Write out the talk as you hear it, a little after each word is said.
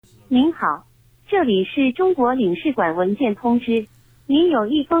您好，这里是中国领事馆文件通知，您有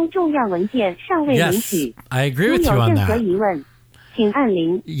一封重要文件尚未领取。 I agree with 如 you 有 on 任何 that. 疑问，请按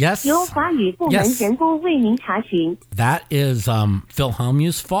0， Yes. 由华语部门 Yes. 人工为您查询。 That is Phil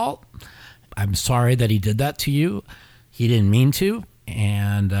Hellmuth's fault. I'm sorry that he did that to you. He didn't mean to,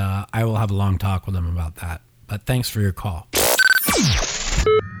 and I will have a long talk with him about that. But thanks for your call.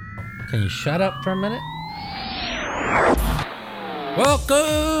 Can you shut up for a minute?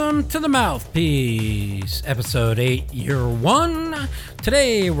 Welcome to the Mouthpiece, episode 8, year 1.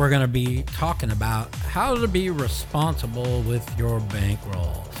 Today we're going to be talking about how to be responsible with your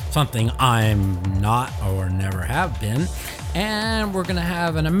bankroll. Something I'm not or never have been. And we're going to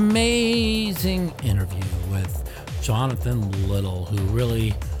have an amazing interview with Jonathan Little, who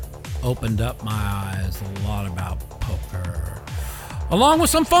really opened up my eyes a lot about poker, along with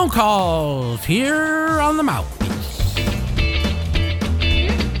some phone calls here on the Mouthpiece.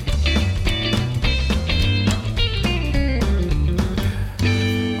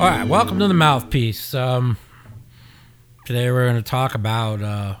 All right, welcome to the Mouthpiece. Today we're going to talk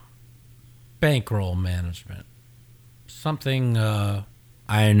about bankroll management, something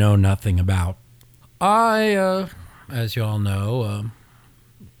I know nothing about. I, as you all know,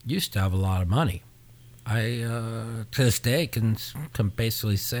 used to have a lot of money. I, to this day, can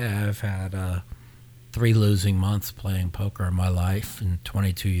basically say I've had 3 losing months playing poker in my life in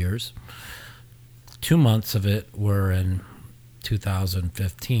 22 years. 2 months of it were in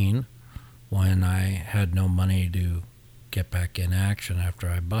 2015, when I had no money to get back in action after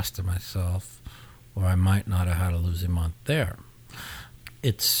I busted myself, or I might not have had a losing month there.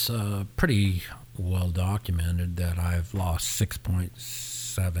 It's pretty well documented that I've lost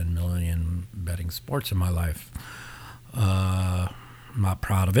 $6.7 million betting sports in my life. I'm not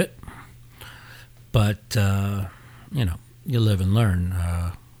proud of it, but you live and learn.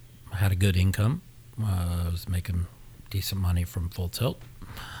 I had a good income. I was making decent money from Full Tilt.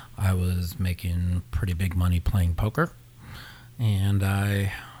 I was making pretty big money playing poker, and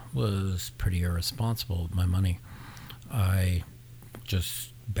I was pretty irresponsible with my money. I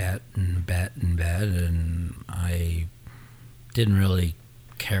just bet and bet and bet, and I didn't really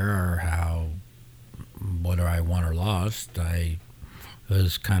care whether I won or lost. It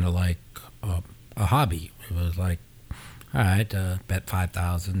was kind of like a hobby. It was like, all right, bet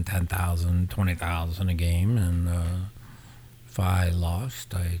 5,000, 10,000, 20,000 a game, and if I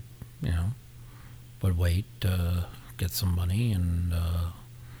lost, I, would wait, get some money, and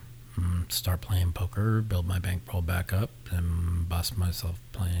start playing poker, build my bankroll back up, and bust myself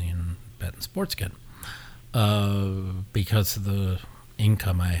playing betting sports again. Because of the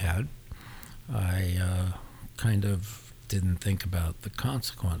income I had, I kind of didn't think about the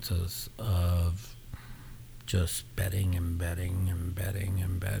consequences of just betting and betting and betting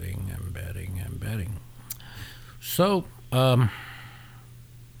and betting and betting and betting. So, I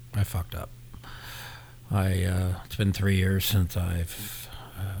fucked up. It's been 3 years since I've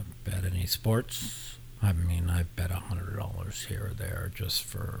bet any sports. I mean, I've bet $100 here or there just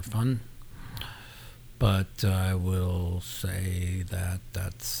for fun. But I will say that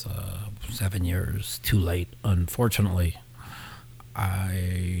that's 7 years too late, unfortunately.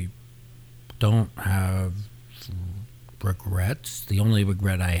 I don't have regrets. The only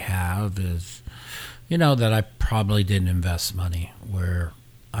regret I have is, that I probably didn't invest money where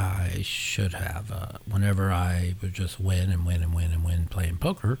I should have. Whenever I would just win and win and win and win playing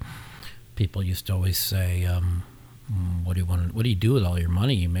poker, people used to always say, what do you do with all your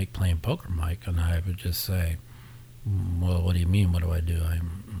money you make playing poker, Mike? And I would just say, well, what do you mean? What do I do?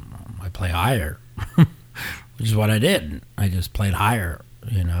 I play higher, which is what I did. I just played higher.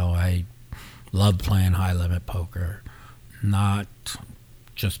 I loved playing high limit poker, not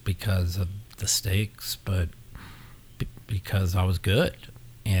just because of the stakes, but because I was good,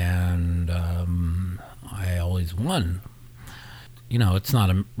 and I always won. It's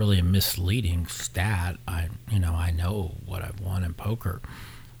not really a misleading stat. I know what I've won in poker,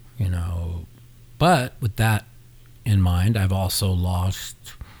 but with that in mind, I've also lost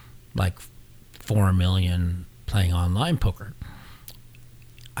like $4 million playing online poker.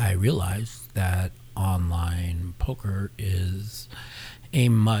 I realized that online poker is a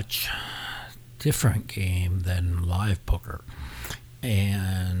much different game than live poker.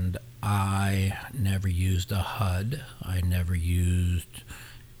 And I never used a HUD. I never used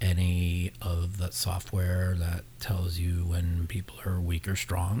any of that software that tells you when people are weak or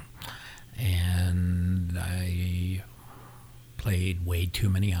strong. And I played way too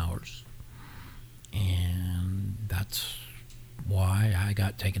many hours. And that's why I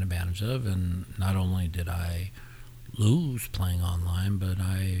got taken advantage of. And not only did I lose playing online, but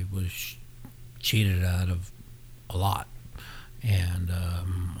I was cheated out of a lot. And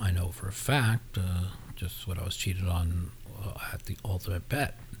I know for a fact just what I was cheated on at the Ultimate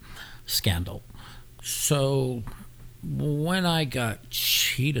Bet scandal. So when I got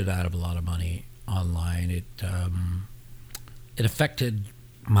cheated out of a lot of money online, it affected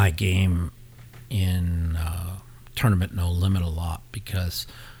my game in tournament no limit a lot, because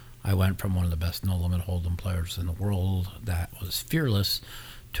I went from one of the best no limit hold'em players in the world that was fearless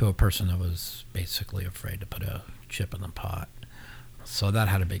to a person that was basically afraid to put a chip in the pot. So that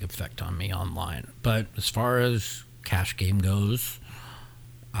had a big effect on me online. But as far as cash game goes,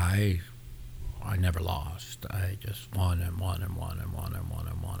 I never lost. I just won and won and won and won and won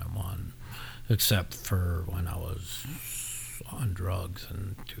and won and won, except for when I was on drugs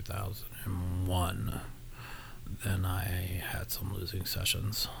in 2001. Then I had some losing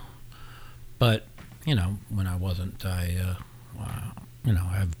sessions. But, when I wasn't, I've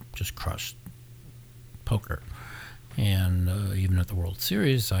just crushed poker. And even at the World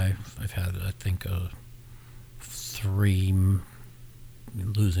Series, I've had, I think, 3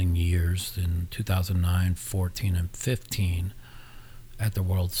 losing years in 2009, 14, and 15 at the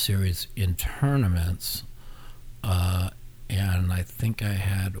World Series in tournaments. And I think I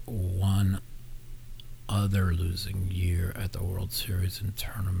had one other losing year at the World Series in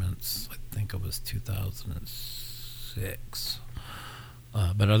tournaments. I think it was 2006.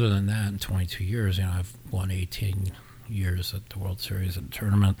 But other than that, in 22 years, I've won 18 years at the World Series in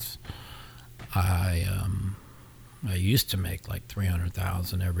tournaments. I used to make like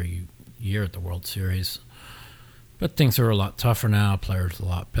 $300,000 every year at the World Series, but things are a lot tougher now. Players are a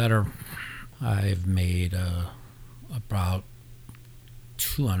lot better. I've made about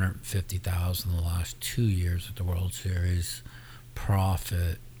 $250,000 the last 2 years at the World Series.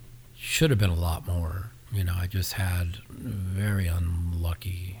 Profit should have been a lot more. I just had very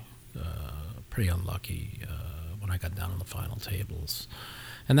unlucky, pretty unlucky when I got down on the final tables.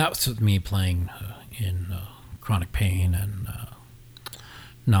 And that was with me playing in chronic pain and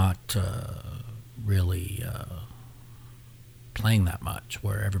not really playing that much,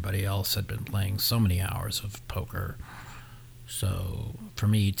 where everybody else had been playing so many hours of poker. So for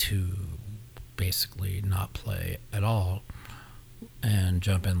me to basically not play at all and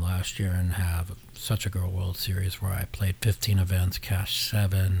jump in last year and have such a good World Series where I played 15 events, cashed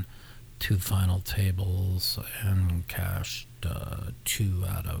 7, 2 final tables, and cashed 2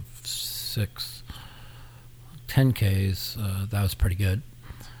 out of 6 10Ks, that was pretty good.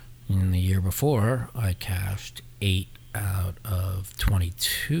 In the year before, I cashed 8 out of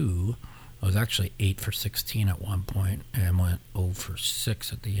 22. I was actually 8 for 16 at one point and went 0 for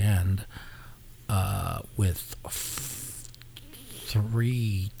 6 at the end with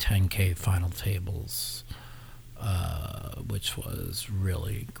 3 10K final tables, which was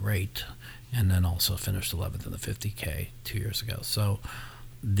really great. And then also finished 11th in the 50K 2 years ago. So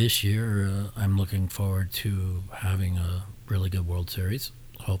this year, I'm looking forward to having a really good World Series,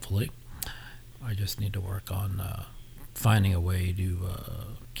 hopefully. I just need to work on finding a way to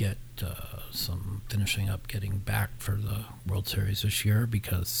get finishing up getting back for the World Series this year,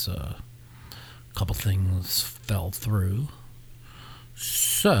 because a couple things fell through.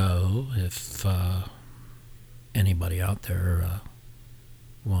 So if anybody out there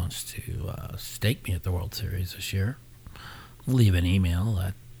wants to stake me at the World Series this year, leave an email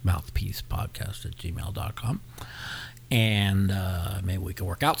at mouthpiecepodcast@gmail.com, and maybe we can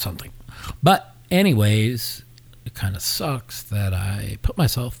work out something. But anyways, it kind of sucks that I put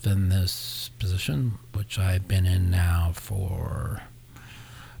myself in this position, which I've been in now for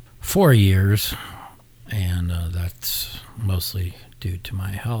 4 years, and that's mostly due to my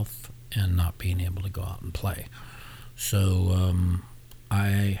health and not being able to go out and play. So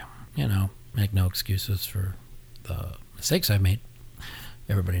I, make no excuses for the mistakes I've made.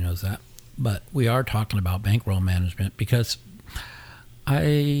 Everybody knows that. But we are talking about bankroll management because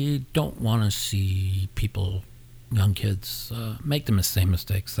I don't want to see people, young kids, make the same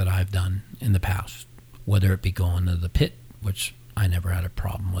mistakes that I've done in the past, whether it be going to the pit, which I never had a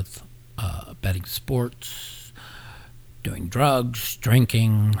problem with, betting sports, doing drugs,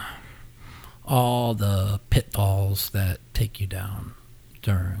 drinking, all the pitfalls that take you down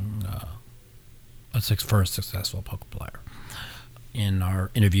during for a successful poker player. In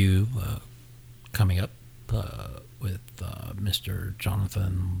our interview coming up with Mr.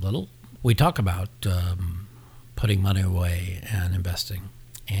 Jonathan Little, we talk about putting money away and investing.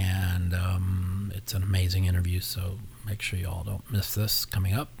 And it's an amazing interview, so make sure you all don't miss this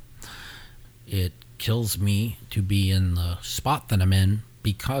coming up. It kills me to be in the spot that I'm in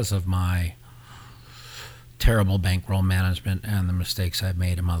because of my terrible bankroll management and the mistakes I've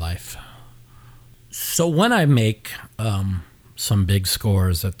made in my life. So when I make some big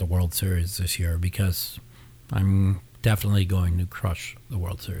scores at the World Series this year, because I'm definitely going to crush the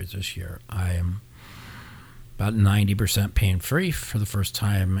World Series this year, I am about 90% pain-free for the first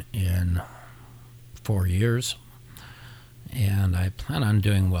time in 4 years, and I plan on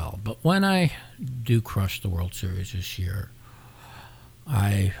doing well. But when I do crush the World Series this year,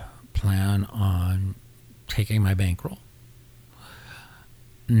 I plan on taking my bankroll,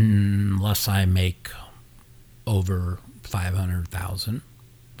 unless I make over 500,000.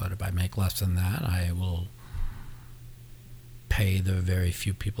 But if I make less than that, I will pay the very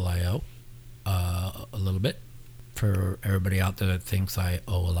few people I owe a little bit. For everybody out there that thinks I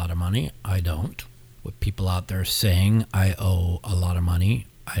owe a lot of money, I don't. With people out there saying I owe a lot of money,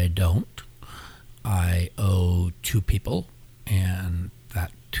 I don't. I owe 2 people, and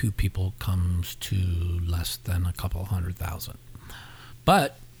that 2 people comes to less than a couple 100,000.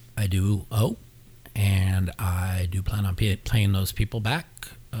 But I do owe, and I do plan on paying those people back.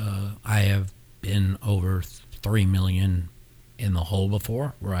 I have been over 3 million in the hole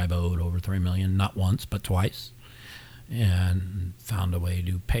before, where I've owed over 3 million, not once, but twice, and found a way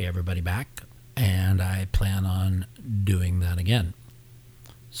to pay everybody back. And I plan on doing that again.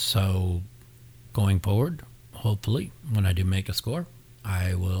 So going forward, hopefully, when I do make a score,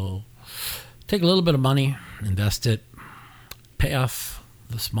 I will take a little bit of money, invest it, pay off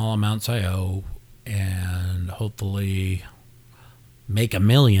the small amounts I owe, and hopefully make $1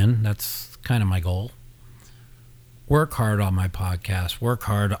 million. That's kind of my goal. Work hard on my podcast, work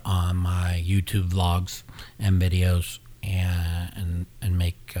hard on my YouTube vlogs and videos, and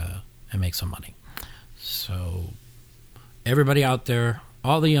make some money. So everybody out there,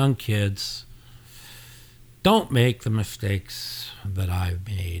 all the young kids, don't make the mistakes that I've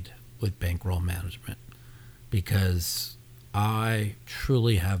made with bankroll management, because I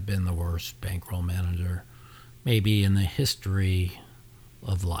truly have been the worst bankroll manager maybe in the history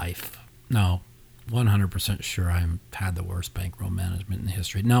of life. No, 100% sure I've had the worst bankroll management in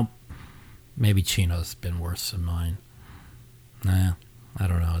history. No, maybe Chino's been worse than mine. Nah, I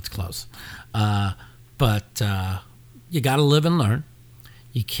don't know. It's close. But you got to live and learn.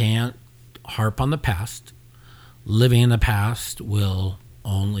 You can't harp on the past. Living in the past will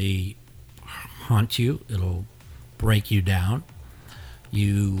only haunt you. It'll break you down.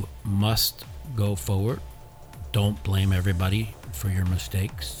 You must go forward. Don't blame everybody for your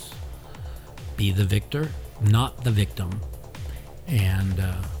mistakes. Be the victor, not the victim. And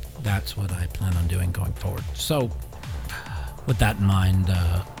that's what I plan on doing going forward. So with that in mind,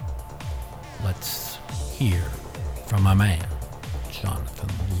 let's hear from my man,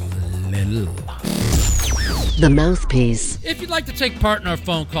 Jonathan Little. The Mouthpiece. If you'd like to take part in our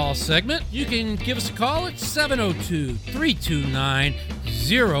phone call segment, you can give us a call at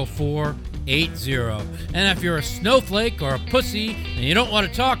 702-329-0480. And if you're a snowflake or a pussy and you don't want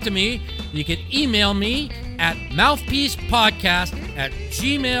to talk to me, you can email me at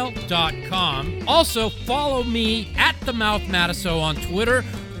mouthpiecepodcast@gmail.com. Also, follow me at the Mouth Matiso on Twitter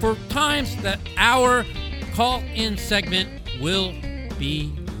for times that our call-in segment will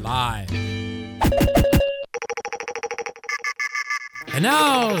be live. And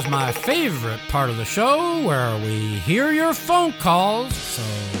now is my favorite part of the show, where we hear your phone calls, so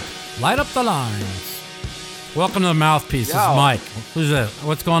light up the lines. Welcome to the Mouthpiece. This is Mike. Who's this?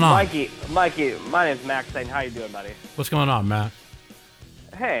 What's going on? Mikey, my name's Max Stain. How you doing, buddy? What's going on, Matt?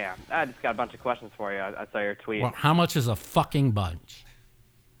 Hey, I just got a bunch of questions for you. I saw your tweet. Well, how much is a fucking bunch?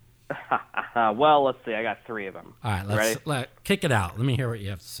 Well, let's see. I got 3 of them. All right, let's kick it out. Let me hear what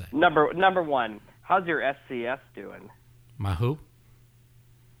you have to say. Number 1, how's your SCS doing? My who?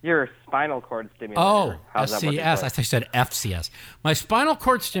 Your spinal cord stimulator. Oh, how's SCS. I thought you said FCS. My spinal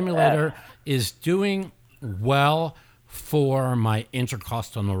cord stimulator is doing well for my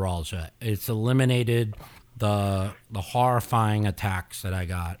intercostal neuralgia. It's eliminated the horrifying attacks that I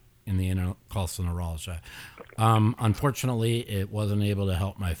got in the intercostal neuralgia. Unfortunately, it wasn't able to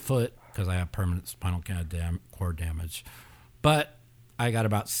help my foot because I have permanent spinal cord damage. But I got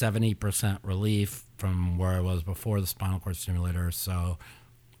about 70% relief from where I was before the spinal cord stimulator, so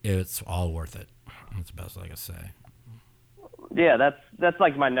it's all worth it. That's the best I can say. Yeah, that's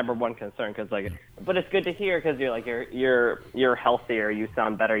like my number 1 concern, because but it's good to hear, because you're healthier, you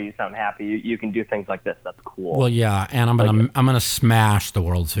sound better, you sound happy, you can do things like this. That's cool. Well, yeah, and I'm gonna smash the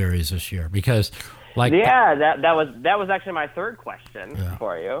World Series this year, because that was actually my 3rd question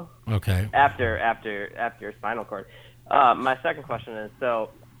for you. Okay. After your spinal cord, my second question is,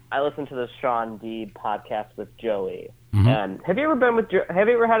 so I listened to the Sean D podcast with Joey. Mm-hmm. And have you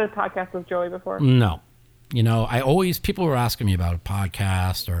ever had a podcast with Joey before? No. people were asking me about a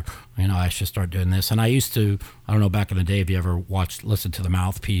podcast or, I should start doing this. And I used to, I don't know, back in the day, if you ever listened to the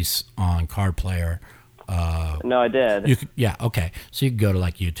Mouthpiece on Card Player. No, I did. Yeah, okay. So you could go to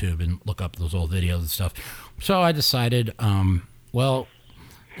like YouTube and look up those old videos and stuff. So I decided, well,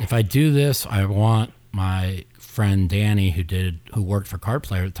 if I do this, I want my friend Danny, who worked for Card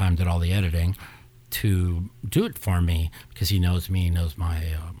Player at the time, did all the editing, to do it for me because he knows me, he knows my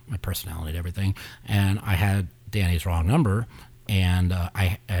personality and everything. And I had Danny's wrong number, and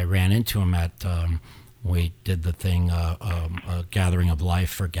I ran into him at we did the thing, a gathering of life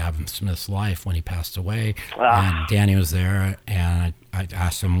for Gavin Smith's life when he passed away, and Danny was there, and I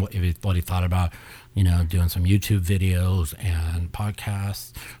asked him what he thought about doing some YouTube videos and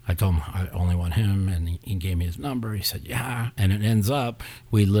podcasts. I told him I only want him, and he gave me his number. He said yeah, and it ends up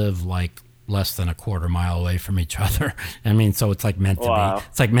we live like less than a quarter mile away from each other. I mean, so it's like meant to be.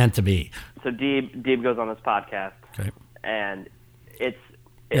 It's like meant to be. So Deeb goes on this podcast, okay, and it's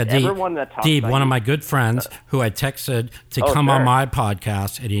Deeb, everyone that talks Deeb, about one of my good friends who I texted to come on my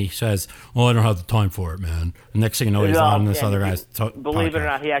podcast, and he says, "Oh, I don't have the time for it, man." And next thing you know, he's on this other guy's believe podcast. it or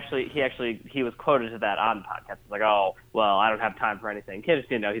not, he was quoted to that on the podcast. It's like, "Oh, well, I don't have time for anything." Kids,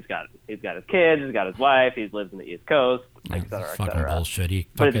 he's got his kids, he's got his wife, he lives in the East Coast, et cetera, et fucking cetera. bullshit.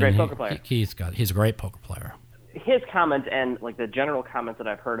 But he's a great poker player. He's a great poker player. His comment and like the general comments that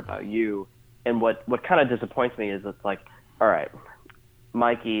I've heard about you, and what kind of disappoints me is it's like, all right,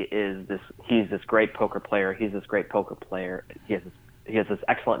 Mikey he's this great poker player. He's this great poker player. He has this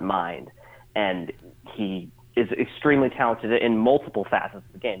excellent mind, and he is extremely talented in multiple facets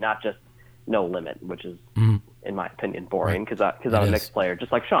of the game, not just no limit, which is, in my opinion, boring because I'm a mixed player,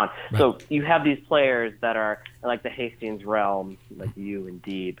 just like Sean. Right. So you have these players that are like the Hastings realm, like you and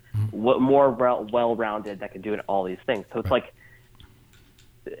Deeb, more well-rounded that can do all these things. So it's like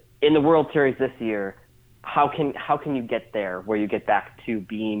in the World Series this year, how can you get there where you get back to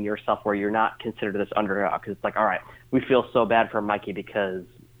being yourself, where you're not considered this underdog? Because it's like, all right, we feel so bad for Mikey because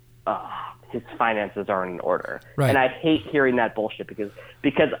his finances aren't in order. Right. And I hate hearing that bullshit because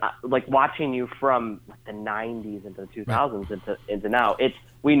like watching you from like the 90s into the 2000s into now,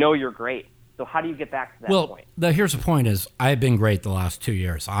 we know you're great. So how do you get back to that point? Well, here's the point is I've been great the last 2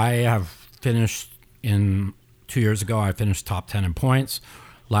 years. I have finished 2 years ago, I finished top 10 in points.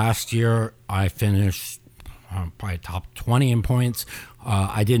 Last year, I finished probably top 20 in points.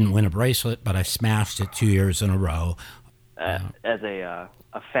 I didn't win a bracelet, but I smashed it 2 years in a row. As a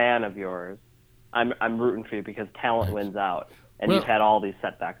fan of yours, I'm rooting for you because talent wins out, and you've had all these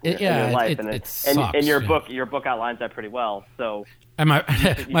setbacks in your life, and your book outlines that pretty well. So, and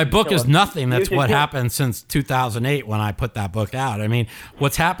my book is nothing. That's what happened since 2008 when I put that book out. I mean,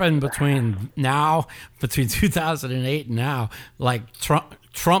 what's happened between 2008 and now, like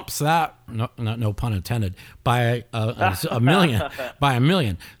trumps that, no pun intended, by a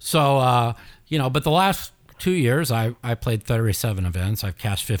million. So, but the last 2 years, I played 37 events. I've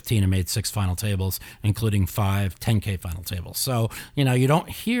cashed 15 and made 6 final tables, including 5 10K final tables. So, you don't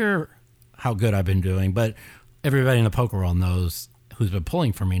hear how good I've been doing, but everybody in the poker world knows, who's been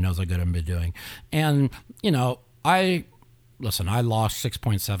pulling for me knows how good I've been doing. And, I lost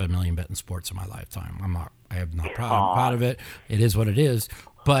 6.7 million bet in sports in my lifetime. I am not proud of it. It is what it is,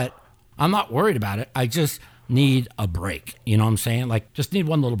 but I'm not worried about it. I just need a break. You know what I'm saying? Like, just need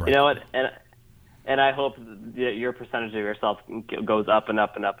one little break. You know what? And I hope that your percentage of yourself goes up and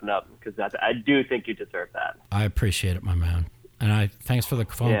up and up and up, because I do think you deserve that. I appreciate it, my man. And thanks for the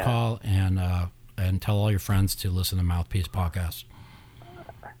phone call, and tell all your friends to listen to Mouthpiece Podcast.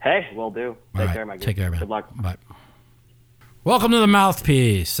 Hey, will do. Take care, Mike. Take care, man. Good luck. Bye. Welcome to the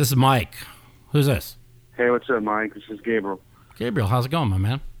Mouthpiece. This is Mike. Who's this? Hey, what's up, Mike? This is Gabriel. Gabriel, how's it going, my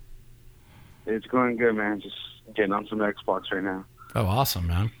man? It's going good, man. Just getting on some Xbox right now. Oh, awesome,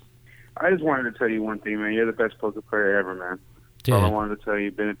 man. I just wanted to tell you one thing, man. You're the best poker player ever, man. Dude. All I wanted to tell you.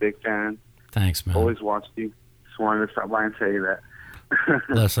 Been a big fan. Thanks, man. Always watched you. Just wanted to stop by and tell you that.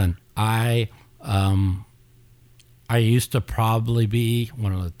 Listen, I used to probably be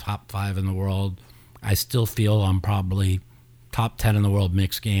one of the top 5 in the world. I still feel I'm probably top 10 in the world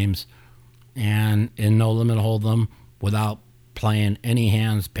mixed games. And in No Limit Hold'em, without playing any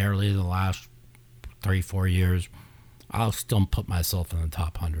hands barely the last 3-4 years, I'll still put myself in the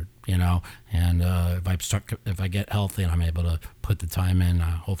top 100, And if I get healthy and I'm able to put the time in,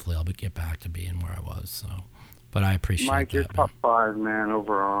 hopefully I'll get back to being where I was. So, but I appreciate Mike, that. Mike, you're top 5, man,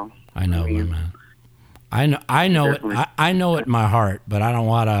 overall. I know, my man. I know it. I know it in my heart, but I don't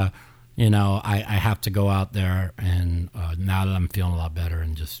want to. I have to go out there and now that I'm feeling a lot better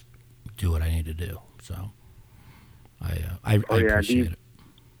and just do what I need to do. So I appreciate it.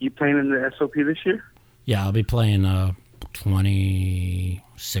 You playing in the SOP this year? Yeah, I'll be playing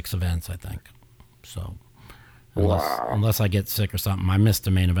 26 events, I think. So unless I get sick or something. I missed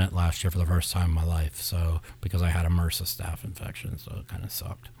the main event last year for the first time in my life, so because I had a MRSA staph infection, so it kind of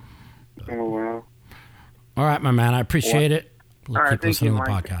sucked. But, Oh, wow. all right, my man. I appreciate it. We'll All right, keep thank listening you, to the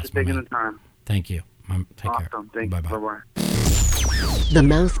Mike, podcast, for taking my the man. time. Thank you. Take care. Awesome. Thank Bye-bye. you. Bye-bye. The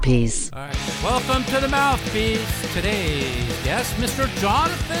Mouthpiece. All right. Welcome to the Mouthpiece. Today's guest, Mr.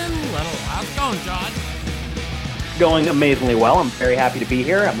 Jonathan Little. How's it going, John? Going amazingly well. I'm very happy to be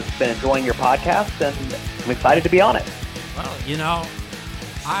here. I've been enjoying your podcast, and I'm excited to be on it. Well, you know,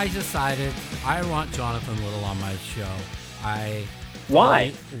 I decided I want Jonathan Little on my show.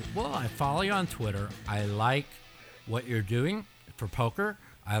 Why? I follow you on Twitter. I like what you're doing for poker.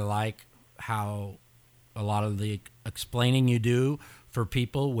 I like how a lot of the explaining you do for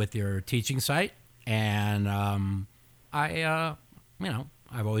people with your teaching site. And I've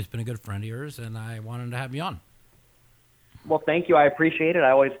always been a good friend of yours, and I wanted to have you on. Well, thank you. I appreciate it. I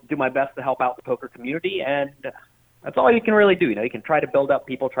always do my best to help out the poker community, and that's all you can really do. You know, you can try to build up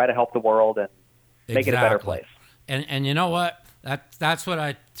people, try to help the world, and make it a better place. And you know what? That's what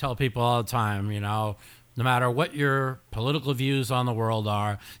I tell people all the time. You know, no matter what your political views on the world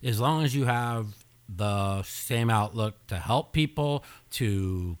are, as long as you have the same outlook to help people,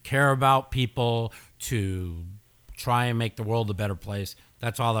 to care about people, to try and make the world a better place,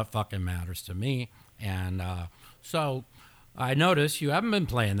 that's all that fucking matters to me. And so I noticed you haven't been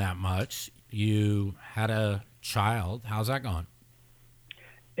playing that much. You had a child. How's that going?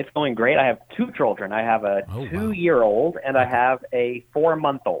 It's going great. I have two children. I have a 2-year-old and I have a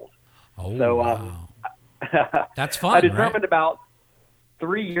 4-month-old. Oh, so, wow. That's fun, I determined right? about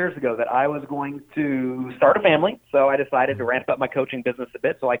 3 years ago that I was going to start a family, so I decided to ramp up my coaching business a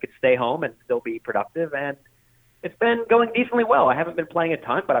bit so I could stay home and still be productive, and it's been going decently well. I haven't been playing a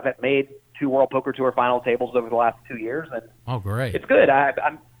ton, but I've made 2 World Poker Tour final tables over the last 2 years, and great. It's good.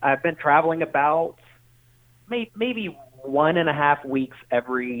 I've been traveling about maybe 1.5 weeks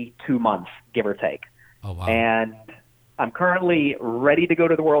every 2 months, give or take. Oh, wow. And I'm currently ready to go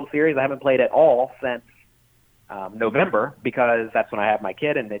to the World Series. I haven't played at all since November because that's when I had my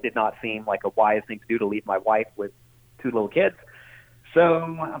kid, and it did not seem like a wise thing to do to leave my wife with 2 little kids.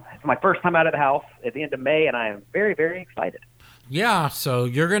 So it's my first time out of the house at the end of May, and I am very, very excited. Yeah, so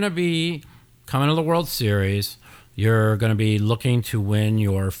you're going to be coming to the World Series. You're going to be looking to win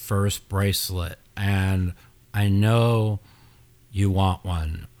your first bracelet, and I know you want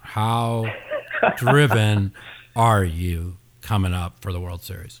one. How driven are you coming up for the World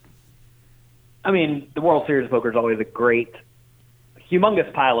Series? I mean, the World Series of Poker is always a great,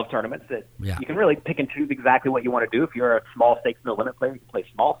 humongous pile of tournaments that you can really pick and choose exactly what you want to do. If you're a small stakes no limit player, you can play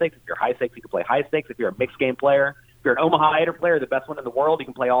small stakes. If you're high stakes, you can play high stakes. If you're a mixed game player, if you're an Omaha Hider player, the best one in the world, you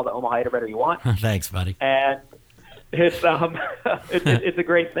can play all the Omaha Hider better you want. Thanks, buddy. And it's it's a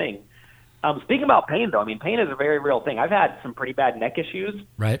great thing. Speaking about pain, though, I mean, pain is a very real thing. I've had some pretty bad neck issues,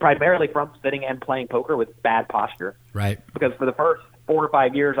 primarily from sitting and playing poker with bad posture. Right. Because for the first 4 or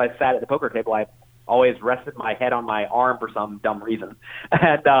 5 years I sat at the poker table, I always rested my head on my arm for some dumb reason.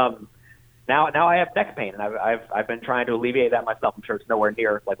 And now I have neck pain, and I've been trying to alleviate that myself. I'm sure it's nowhere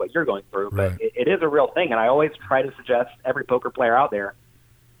near like what you're going through, but it is a real thing. And I always try to suggest every poker player out there,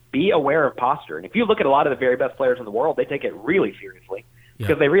 be aware of posture. And if you look at a lot of the very best players in the world, they take it really seriously.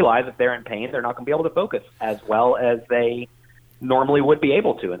 Because they realize if they're in pain, they're not going to be able to focus as well as they normally would be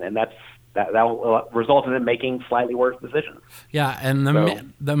able to, and that will result in them making slightly worse decisions. Yeah, and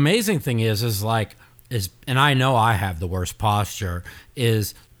the amazing thing is, and I know I have the worst posture.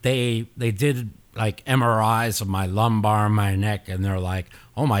 Is they did like MRIs of my lumbar and my neck, and they're like,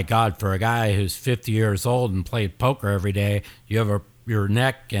 oh my God, for a guy who's 50 years old and played poker every day, you have your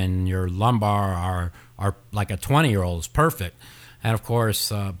neck and your lumbar are like a 20-year-old. It's perfect. And of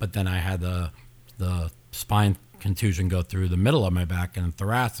course, but then I had the spine contusion go through the middle of my back and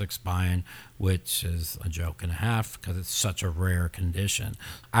thoracic spine, which is a joke and a half because it's such a rare condition.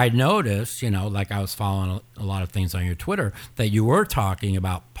 I noticed, like I was following a lot of things on your Twitter, that you were talking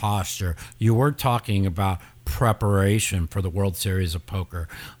about posture. You were talking about preparation for the World Series of Poker.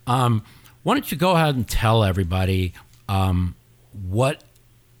 Why don't you go ahead and tell everybody what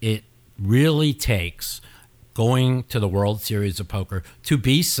it really takes going to the World Series of Poker to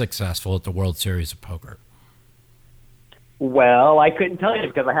be successful at the World Series of Poker? Well, I couldn't tell you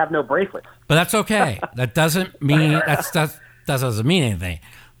because I have no bracelets. But that's okay. That doesn't mean that doesn't mean anything.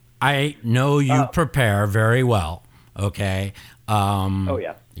 I know you prepare very well. Okay. Oh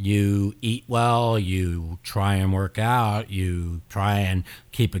yeah. You eat well. You try and work out. You try and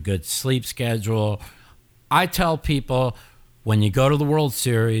keep a good sleep schedule. I tell people, when you go to the World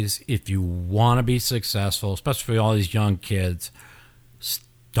Series, if you want to be successful, especially for all these young kids,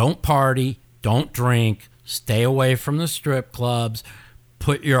 don't party, don't drink, stay away from the strip clubs,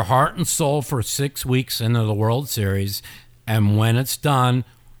 put your heart and soul for 6 weeks into the World Series, and when it's done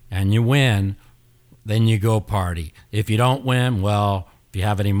and you win, then you go party. If you don't win, well, if you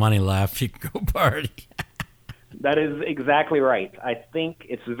have any money left, you can go party. That is exactly right. I think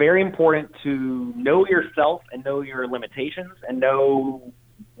it's very important to know yourself and know your limitations and know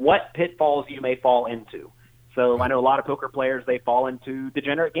what pitfalls you may fall into. So I know a lot of poker players, they fall into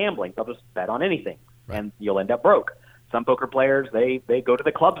degenerate gambling. They'll just bet on anything, and you'll end up broke. Some poker players, they go to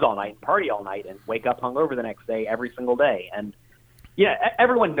the clubs all night and party all night and wake up hungover the next day every single day. And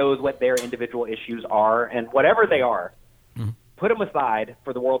everyone knows what their individual issues are, and whatever they are, put them aside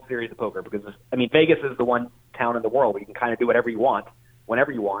for the World Series of Poker, because, I mean, Vegas is the one town in the world where you can kind of do whatever you want,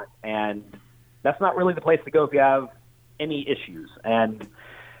 whenever you want, and that's not really the place to go if you have any issues. And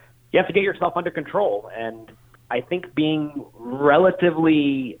you have to get yourself under control, and I think being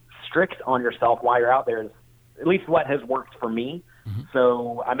relatively strict on yourself while you're out there is at least what has worked for me.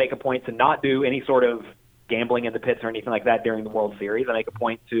 So I make a point to not do any sort of gambling in the pits or anything like that during the World Series. I make a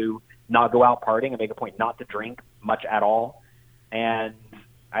point to not go out partying. I make a point not to drink much at all. And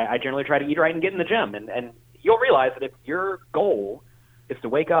I generally try to eat right and get in the gym. And you'll realize that if your goal is to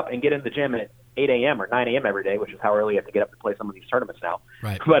wake up and get in the gym at 8 a.m. or 9 a.m. every day, which is how early you have to get up to play some of these tournaments now.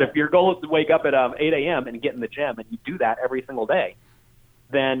 Right. But if your goal is to wake up at 8 a.m. and get in the gym, and you do that every single day,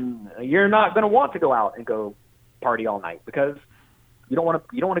 then you're not going to want to go out and go party all night, because you don't want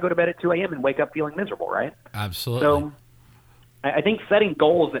to go to bed at 2 a.m. and wake up feeling miserable, right? Absolutely. So I think setting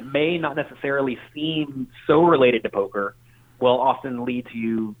goals that may not necessarily seem so related to poker will often lead to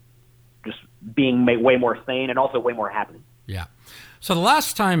you just being way more sane and also way more happy. Yeah. So the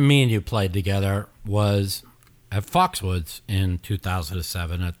last time me and you played together was at Foxwoods in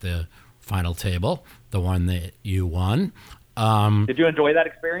 2007 at the final table, the one that you won. Did you enjoy that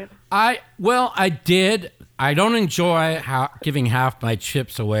experience? I did. I don't enjoy giving half my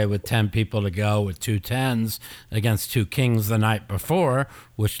chips away with 10 people to go with 2 10s against 2 kings the night before,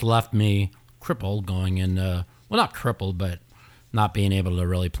 which left me crippled going into, well, not crippled, but not being able to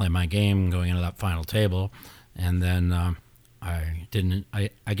really play my game going into that final table. And then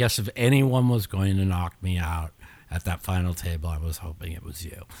I guess if anyone was going to knock me out at that final table, I was hoping it was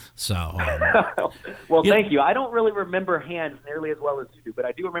you. So, well, thank you. I don't really remember hands nearly as well as you do, but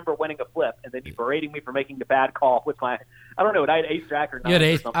I do remember winning a flip and then you berating me for making the bad call with my, I don't know, I had ace jack or nine. You had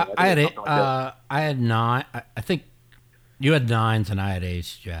ace. Or something. I had nine. I think you had nines and I had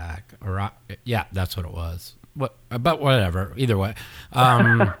ace jack. Yeah, that's what it was. But whatever. Either way.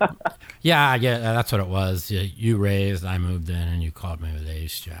 Yeah, that's what it was. You raised, I moved in, and you called me with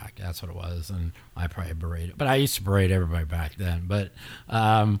ace jack. That's what it was, and I probably berated. But I used to berate everybody back then. But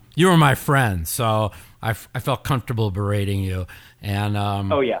you were my friend, so I felt comfortable berating you. And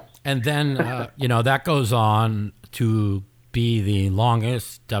oh yeah. And then that goes on to be the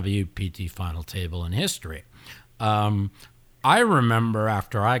longest WPT final table in history. I remember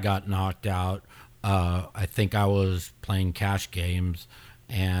after I got knocked out, I think I was playing cash games,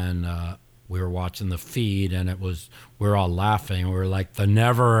 and we were watching the feed, and we were all laughing. We were like the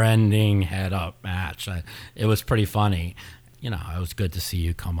never-ending head-up match. It was pretty funny. It was good to see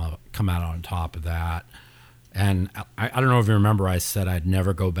you come out on top of that. And I don't know if you remember, I said I'd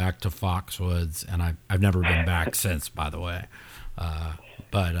never go back to Foxwoods, and I've never been back since, by the way.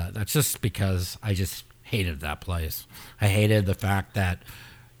 But that's just because I just hated that place. I hated the fact that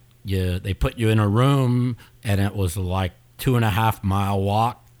they put you in a room and it was like 2.5 mile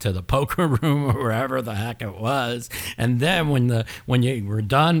walk to the poker room or wherever the heck it was. And then when you were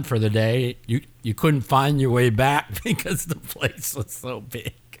done for the day, you couldn't find your way back because the place was so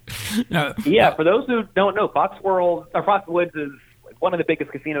big. Yeah, for those who don't know, Foxwoods is one of the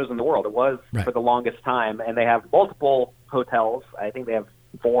biggest casinos in the world. It was right. For the longest time, and they have multiple hotels. I think they have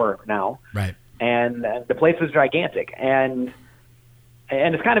 4 now. Right. And the place is gigantic. And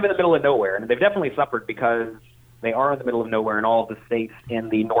it's kind of in the middle of nowhere, and they've definitely suffered because they are in the middle of nowhere, and all of the states in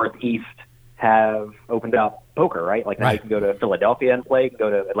the Northeast have opened up poker, right? Like now right. You can go to Philadelphia and play, you can go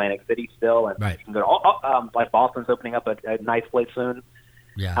to Atlantic City still, and right. You can go to like Boston's opening up a nice place soon.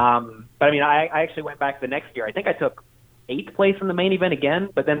 Yeah. But I mean, I actually went back the next year. I think I took 8th place in the main event again,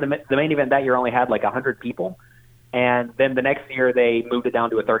 but then the main event that year only had like 100 people, and then the next year they moved it down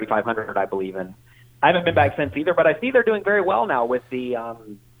to a 3,500, I believe, and I haven't been back since either, but I see they're doing very well now with the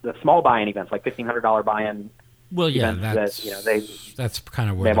small buy-in events, like $1,500 buy-in. Well, yeah, that's kind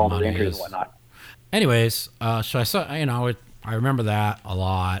of where they have the all the money entries is. and whatnot. Anyways, so I saw, I remember that a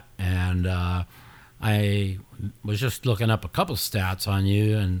lot, and I was just looking up a couple stats on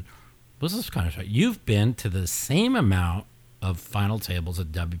you, and this is kind of short. You've been to the same amount of final tables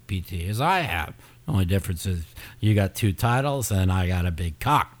at WPT as I have. The only difference is you got 2 titles and I got a big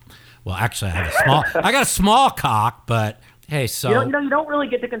cock. Well, actually, I got a small cock, but hey, so you don't really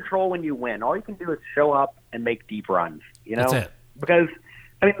get to control when you win. All you can do is show up and make deep runs. That's it. Because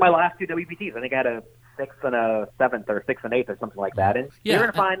I mean, my last 2 WPTs, I think I had a 6th and a 7th, or 6th and 8th, or something like that. And you're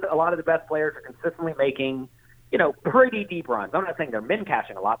going to find a lot of the best players are consistently making, pretty deep runs. I'm not saying they're min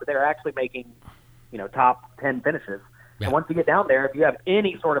cashing a lot, but they're actually making, top 10 finishes. Yeah. And once you get down there, if you have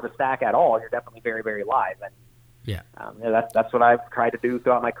any sort of a stack at all, you're definitely very, very live. And that's what I've tried to do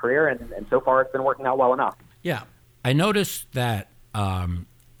throughout my career, and so far it's been working out well enough. Yeah, I noticed that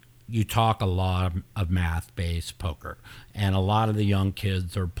you talk a lot of math-based poker, and a lot of the young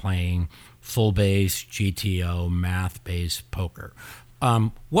kids are playing full-base, GTO, math-based poker.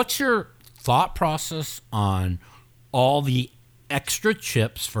 What's your thought process on all the extra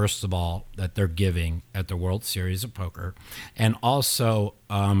chips, first of all, that they're giving at the World Series of Poker, and also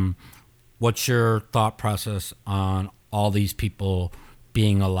what's your thought process on all these people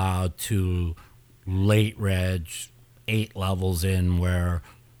being allowed to late reg 8 levels in, where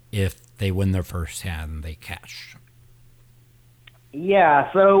if they win their first hand, they cash?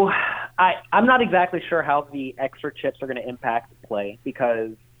 Yeah, so I'm not exactly sure how the extra chips are going to impact the play,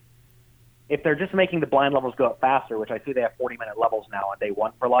 because if they're just making the blind levels go up faster, which I see they have 40-minute levels now on day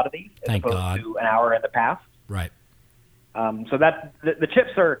 1 for a lot of these, as opposed to an hour in the past. Right. So that the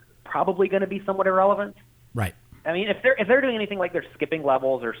chips are probably going to be somewhat irrelevant. Right. I mean, if they're doing anything like they're skipping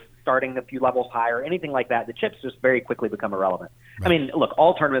levels or starting a few levels higher, anything like that, the chips just very quickly become irrelevant. Right. I mean, look,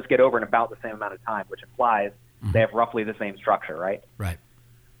 all tournaments get over in about the same amount of time, which implies they have roughly the same structure, right? Right.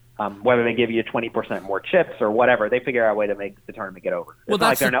 Whether they give you 20% more chips or whatever, they figure out a way to make the tournament get over. It's not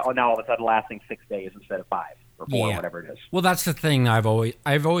like they're now all of a sudden lasting 6 days instead of 5 or 4 or whatever it is. Well, that's the thing. I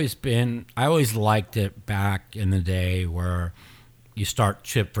always liked it back in the day where you start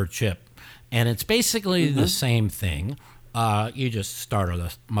chip for chip, and it's basically the same thing. You just start at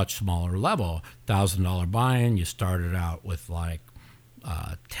a much smaller level, $1,000 buy-in. You started out with like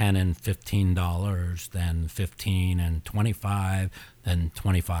 $10 and $15, then $15 and $25, then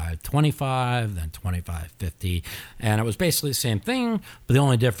 $25.25, then $25.50, and it was basically the same thing. But the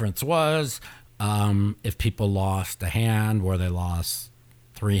only difference was if people lost a hand where they lost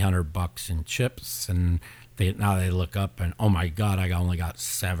 $300 in chips, and now they look up and, oh my God, I only got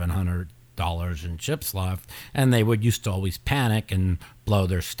 $700 in chips left, and they used to always panic and blow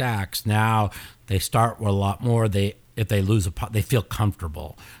their stacks. Now they start with a lot more. If they lose a pot, they feel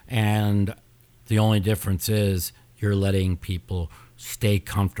comfortable, and the only difference is you're letting people stay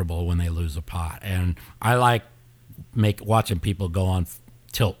comfortable when they lose a pot. And I like watching people go on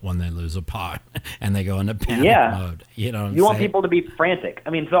tilt when they lose a pot and they go into panic mode. You know, you want people to be frantic. I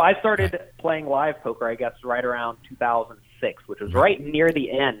mean, so I started playing live poker, I guess, right around 2006, which was right near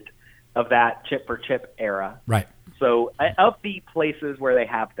the end of that chip for chip era. Right. So of the places where they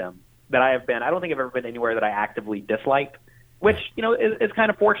have them that I have been, I don't think I've ever been anywhere that I actively disliked, which, is kind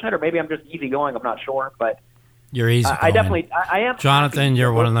of fortunate, or maybe I'm just easygoing. I'm not sure, but you're easygoing. I am. Jonathan,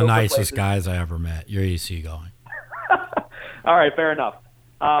 you're one of the nicest guys I ever met. You're easygoing. All right, fair enough.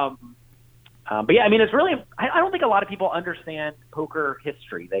 But yeah, I mean, it's really, I don't think a lot of people understand poker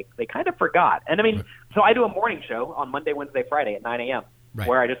history. They kind of forgot. And I mean, so I do a morning show on Monday, Wednesday, Friday at 9 a.m.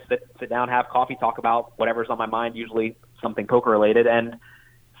 Where I just sit down, have coffee, talk about whatever's on my mind, usually something poker related. And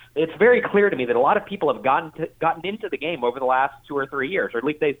it's very clear to me that a lot of people have gotten into the game over the last 2 or 3 years, or at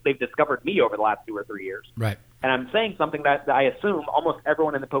least they've discovered me over the last 2 or 3 years. Right. And I'm saying something that I assume almost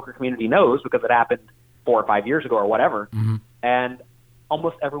everyone in the poker community knows, because it happened 4 or 5 years ago or whatever. Mm-hmm. And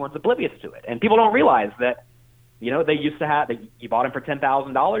almost everyone's oblivious to it. And people don't realize that, they used to have, you bought them for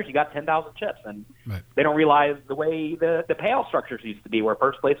 $10,000, you got 10,000 chips. And they don't realize the way the payout structures used to be, where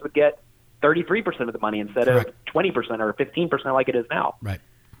first place would get 33% of the money instead of 20% or 15% like it is now. Right.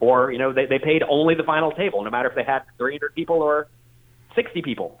 Or, they paid only the final table, no matter if they had 300 people or 60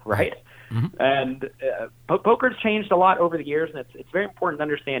 people, right? Mm-hmm. And poker's changed a lot over the years, and it's very important to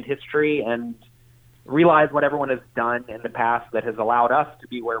understand history and realize what everyone has done in the past that has allowed us to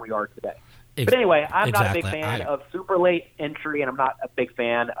be where we are today. But anyway, I'm not a big fan of super late entry, and I'm not a big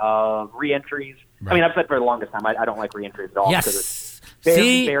fan of re-entries. Right. I mean, I've said for the longest time, I don't like re-entries at all. Yes. Because it's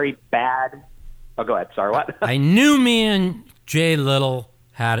very, very bad. Oh, go ahead. Sorry, what? I knew me and Jay Little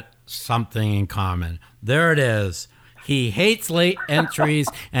had something in common. There it is. He hates late entries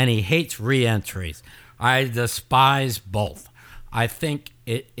and he hates re-entries. I despise both. I think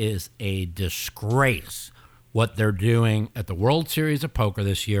it is a disgrace what they're doing at the World Series of Poker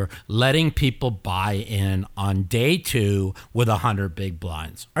this year, letting people buy in on day 2 with 100 big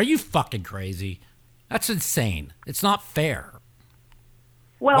blinds. Are you fucking crazy? That's insane. It's not fair.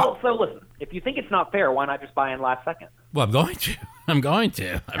 Well, so listen, if you think it's not fair, why not just buy in last second? Well, I'm going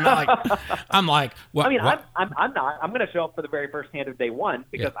to. I'm like. What, I mean, what? I'm not. I'm going to show up for the very first hand of day 1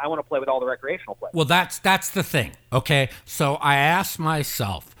 because I want to play with all the recreational players. Well, that's the thing. Okay, so I asked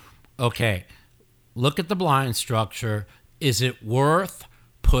myself, okay, look at the blind structure. Is it worth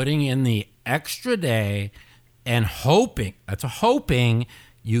putting in the extra day and hoping? That's a hoping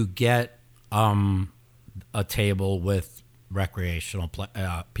you get a table with recreational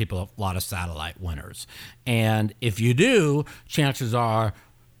people, a lot of satellite winners. And if you do, chances are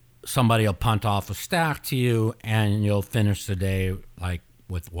somebody will punt off a stack to you and you'll finish the day like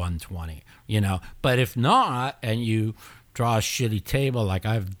with 120, But if not, and you draw a shitty table like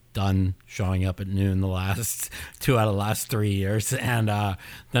I've done showing up at noon the last 2 out of the last 3 years, and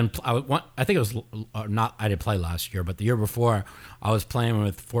then I think it was not, I didn't play last year, but the year before I was playing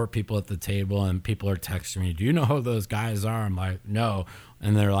with 4 people at the table and people are texting me, do you know who those guys are? I'm like, no.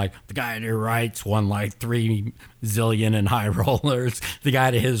 And they're like, the guy to your right's won like 3 zillion in high rollers. The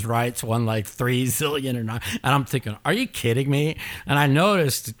guy to his right's won like 3 zillion and I'm thinking, are you kidding me? And I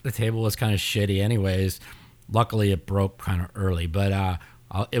noticed the table was kind of shitty anyways. Luckily it broke kind of early, but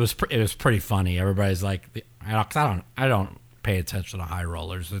it was pretty funny. Everybody's like, I don't pay attention to high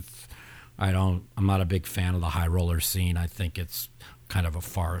rollers. I'm not a big fan of the high roller scene. I think it's kind of a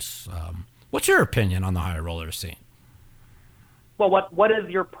farce. What's your opinion on the high roller scene? Well, what is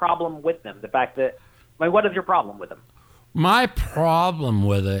your problem with them? The fact that, what is your problem with them? My problem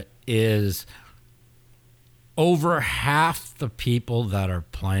with it is over half the people that are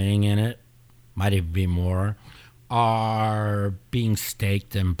playing in it, might even be more, are being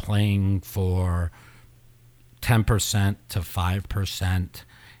staked and playing for 10% to 5%.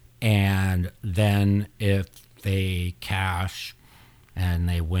 And then if they cash and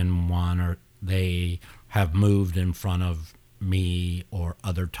they win one, or they have moved in front of me or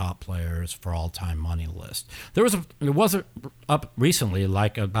other top players for all-time money list. It wasn't up recently,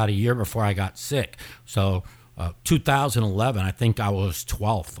 like about a year before I got sick. So 2011, I think I was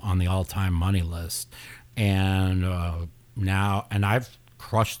 12th on the all-time money list. And now, and I've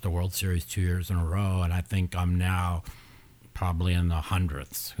crushed the World Series 2 years in a row, and I think I'm now probably in the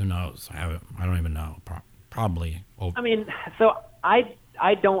hundredths. Who knows? I don't even know. Probably over. I mean, so I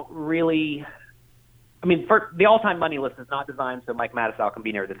don't really. I mean, for the all-time money list is not designed so Mike Madisal can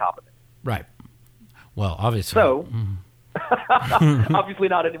be near the top of it. Right. Well, obviously. So, obviously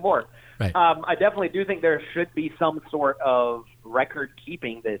not anymore. Right. I definitely do think there should be some sort of record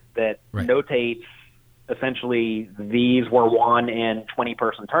keeping that right. notates essentially these were won in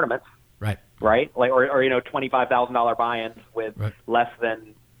 20-person tournaments. Right. Right. Like, or $25,000 buy-ins with right. less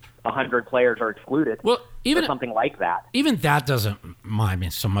than 100 players are excluded. Well, even or something like that. Even that doesn't mind me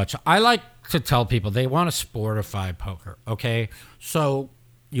so much. I like to tell people they want to sportify poker. Okay, so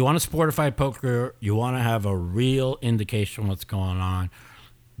you want to sportify poker. You want to have a real indication of what's going on.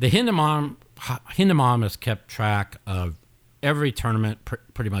 The Hindemon has kept track of every tournament,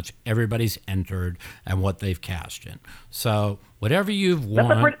 pretty much everybody's entered and what they've cashed in. So whatever you've won.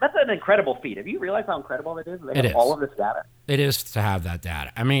 That's an incredible feat. Have you realized how incredible it is? They have all of this data. It is to have that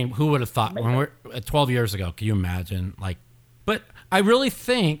data. I mean, who would have thought when we're 12 years ago? Can you imagine? But I really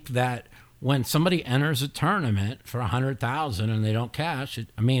think that when somebody enters a tournament for 100,000 and they don't cash, it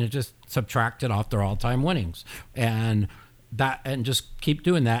just subtracted off their all-time winnings, and just keep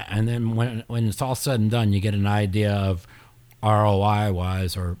doing that. And then when it's all said and done, you get an idea of ROI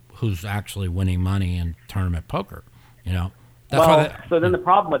wise, or who's actually winning money in tournament poker. So then the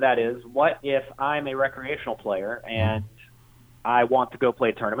problem with that is, what if I'm a recreational player and I want to go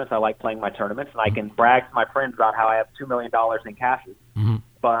play tournaments? I like playing my tournaments, and I can brag to my friends about how I have $2 million in cashes,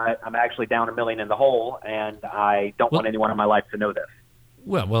 but I'm actually down $1 million in the hole, and I don't want anyone in my life to know this.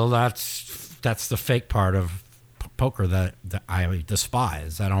 Well, that's the fake part of poker that I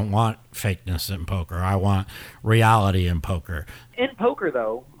despise. I don't want fakeness in poker. I want reality in poker. In poker,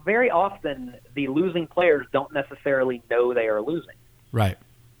 though, very often the losing players don't necessarily know they are losing. Right.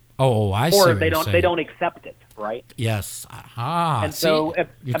 Oh, I see. Or they don't accept it, right? Yes. And so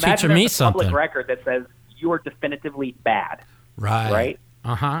you're imagine teaching me there's a public something. record that says you are definitively bad. Right. Right?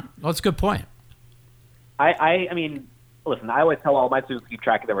 Well, that's a good point. I mean, listen, I always tell all my students to keep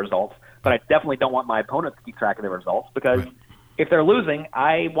track of their results, but I definitely don't want my opponents to keep track of their results, because if they're losing,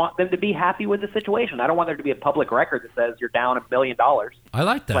 I want them to be happy with the situation. I don't want there to be a public record that says you're down $1 million I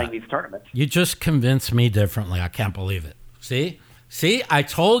like that. playing these tournaments. You just convinced me differently. I can't believe it. See? See, I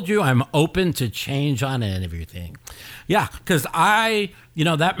told you I'm open to change on everything. Yeah, because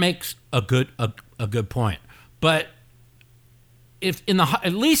that makes a good point. But if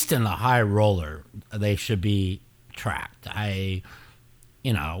at least in the high roller, they should be tracked. We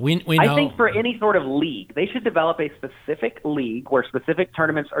know. I think for any sort of league, they should develop a specific league where specific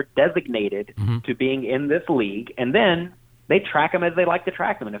tournaments are designated to being in this league, and then they track them as they like to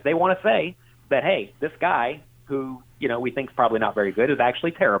track them. And if they want to say that, hey, this guy who we think is probably not very good is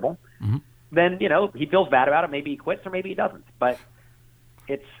actually terrible, then he feels bad about it. Maybe he quits or maybe he doesn't. But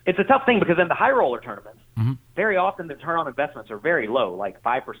it's a tough thing because in the high roller tournaments, very often the return on investments are very low, like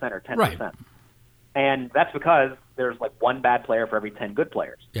 5% or 10%. Right. And that's because there's like one bad player for every 10 good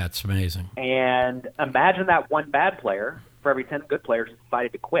players. Yeah, it's amazing. And imagine that one bad player for every 10 good players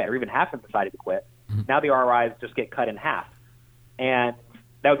decided to quit, or even half of them decided to quit. Now the ROIs just get cut in half. And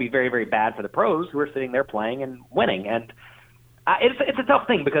that would be very, very bad for the pros who are sitting there playing and winning. And it's a tough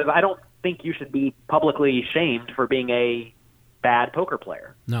thing because I don't think you should be publicly shamed for being a bad poker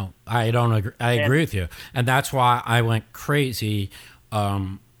player. No, I don't agree. I agree with you. And that's why I went crazy.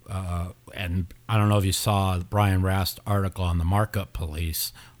 And I don't know if you saw Brian Rast's article on the markup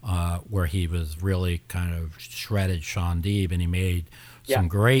police, where he was really kind of shredded Sean Deeb, and he made some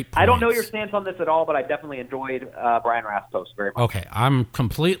great points. I don't know your stance on this at all, but I definitely enjoyed Brian Rast's post very much. Okay, I'm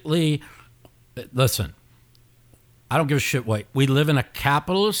completely... Listen, I don't give a shit what... We live in a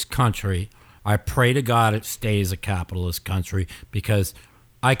capitalist country. I pray to God it stays a capitalist country because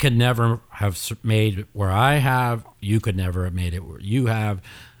I could never have made where I have. You could never have made it where you have.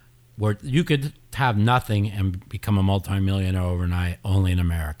 Where you could have nothing and become a multimillionaire overnight only in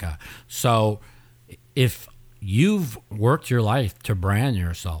America. So if you've worked your life to brand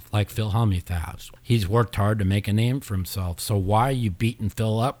yourself like Phil Hellmuth has, he's worked hard to make a name for himself. So why are you beating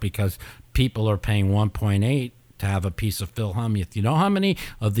Phil up? Because people are paying 1.8 to have a piece of Phil Hellmuth. You know how many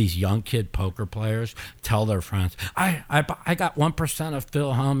of these young kid poker players tell their friends, I got 1% of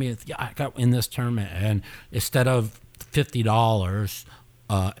Phil Hellmuth. Yeah, I got in this tournament. And instead of $50,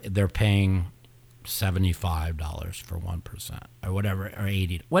 they're paying $75 for 1% or whatever, or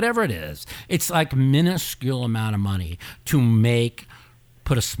 80, whatever it is. It's like minuscule amount of money to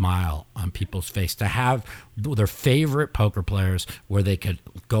put a smile on people's face, to have their favorite poker players where they could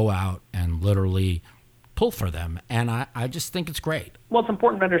go out and literally pull for them. And I just think it's great. Well, it's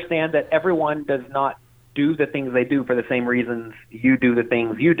important to understand that everyone does not do the things they do for the same reasons you do the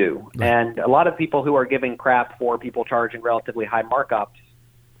things you do. Right. And a lot of people who are giving crap for people charging relatively high markups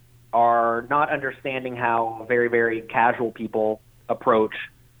are not understanding how very, very casual people approach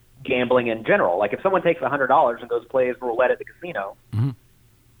gambling in general. Like if someone takes $100 and goes plays roulette at the casino,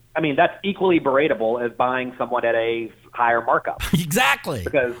 I mean, that's equally beratable as buying someone at a higher markup. Exactly.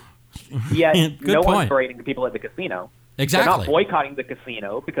 Because no one's berating the people at the casino. Exactly. They're not boycotting the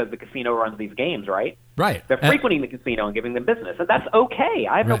casino because the casino runs these games, right? Right. They're frequenting the casino and giving them business. And that's okay.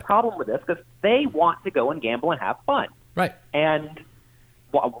 I have no problem with this because they want to go and gamble and have fun. Right. And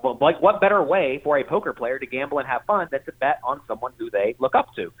like, what better way for a poker player to gamble and have fun than to bet on someone who they look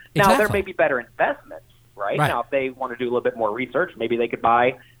up to? Now, there may be better investments, right? Now, if they want to do a little bit more research, maybe they could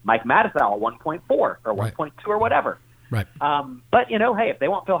buy Mike Madison at 1.4 or 1.2 or whatever. Right. But, hey, if they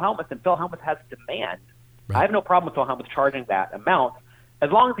want Phil Hellmuth, then Phil Hellmuth has demand. Right. I have no problem with Phil Hellmuth charging that amount,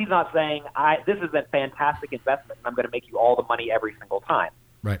 as long as he's not saying, this is a fantastic investment and I'm going to make you all the money every single time.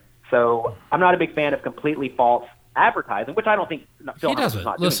 Right. So I'm not a big fan of completely false advertising, which I don't think Phil he doesn't.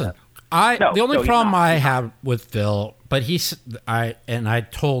 Not Listen, the only problem I have with Phil, but I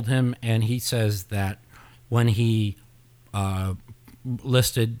told him, and he says that when he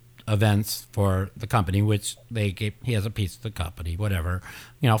listed events for the company, which he has a piece of the company, whatever.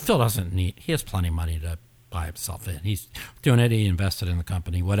 Phil doesn't need. He has plenty of money to buy himself in. He's doing it. He invested in the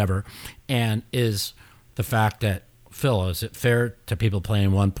company, whatever. And is the fact that Phil, is it fair to people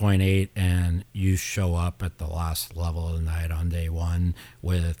playing 1.8 and you show up at the last level of the night on day one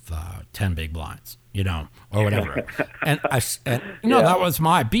with 10 big blinds, or whatever? That was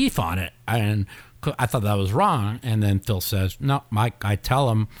my beef on it. And I thought that was wrong. And then Phil says, no, Mike, I tell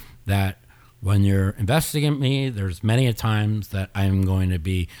him that when you're investing in me, there's many a times that I'm going to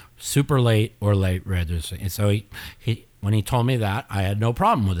be super late or late registering. And so when he told me that, I had no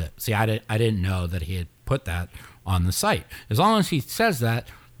problem with it. See, I didn't know that he had put that on the site. As long as he says that,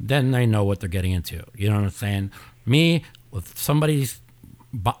 then they know what they're getting into. You know what I'm saying? Me, with somebody's,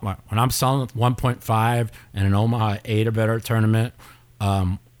 when I'm selling 1.5 in an Omaha 8 or better tournament,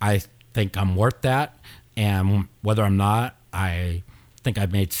 I think I'm worth that. And whether I'm not, I think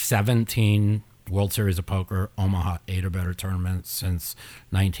I've made 17 World Series of Poker Omaha 8 or better tournaments since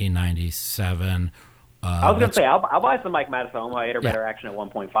 1997. I was going to say, I'll buy some Mike Madison. I ate better action at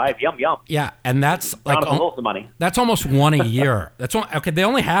 1.5. Yum, yum. Yeah, and that's like the money. That's almost one a year. Okay. They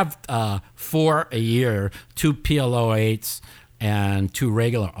only have 4 a year, 2 PLO 8s and 2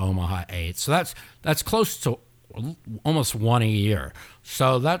 regular Omaha 8s. So that's close to almost one a year.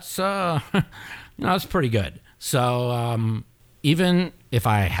 So that's that's pretty good. So even if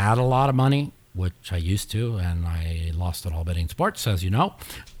I had a lot of money, which I used to, and I lost it all betting sports, as you know.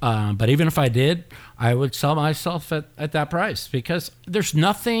 But even if I did, I would sell myself at that price, because there's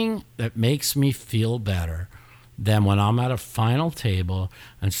nothing that makes me feel better than when I'm at a final table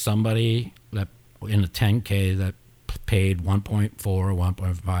and somebody that in a 10K that paid 1.4 or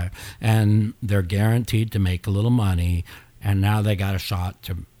 1.5, and they're guaranteed to make a little money, and now they got a shot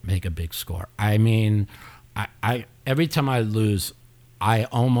to make a big score. I mean, I every time I lose,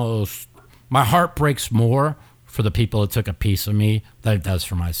 my heart breaks more for the people that took a piece of me than it does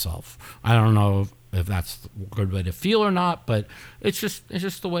for myself. I don't know if that's a good way to feel or not, but it's just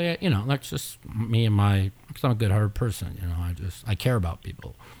the way, that's just me and because I'm a good-hearted person, I care about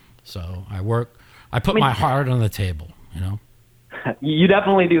people. So I put my heart on the table, You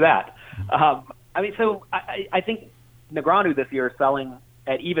definitely do that. So I think Negreanu this year is selling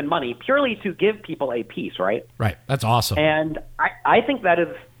at even money purely to give people a piece, right? Right. That's awesome. And I think that is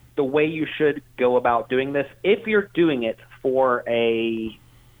the way you should go about doing this if you're doing it for a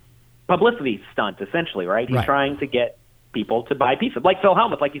publicity stunt, essentially, right? He's trying to get people to buy pieces. Like Phil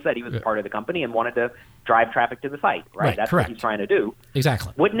Hellmuth, like you said, he was part of the company and wanted to drive traffic to the site, right? That's correct. What he's trying to do.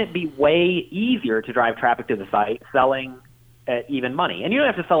 Exactly. Wouldn't it be way easier to drive traffic to the site selling at even money? And you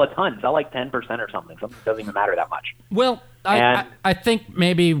don't have to sell a ton. Sell like 10% or something. Something that doesn't even matter that much. Well, I think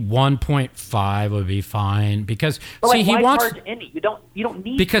maybe 1.5 would be fine, because he wants charge any. You don't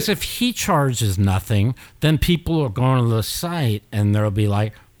need because to. If he charges nothing, then people are going to the site and they'll be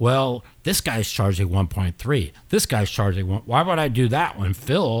like, well, this guy's charging 1.3. This guy's charging 1. Why would I do that when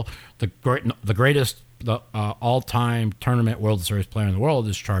Phil, the greatest all-time tournament World Series player in the world,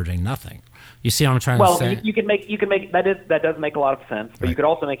 is charging nothing? You see what I'm trying to say? Well, you can make that does make a lot of sense, but you could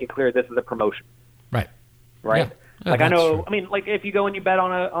also make it clear this is a promotion. Right. Right. Yeah. Like I know, true. I mean, like if you go and you bet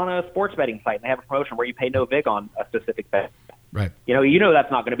on a sports betting site and they have a promotion where you pay no vig on a specific bet, right? You know that's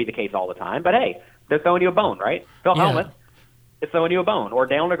not going to be the case all the time. But hey, they're throwing you a bone, right? Phil Hellmuth is throwing you a bone, or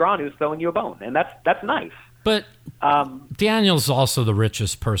Dale Negreanu is throwing you a bone, and that's nice. But Daniel's also the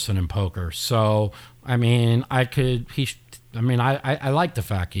richest person in poker, so I mean, I like the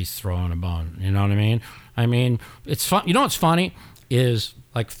fact he's throwing a bone. You know what I mean? I mean, it's fun. You know what's funny is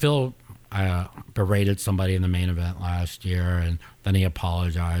like Phil. I berated somebody in the main event last year, and then he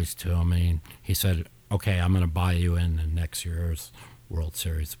apologized to him, and he said, okay, I'm going to buy you in next year's World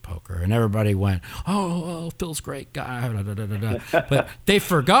Series of Poker. And everybody went, oh, Phil's a great guy. Da, da, da, da, da. But they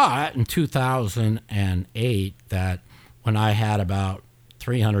forgot in 2008 that when I had about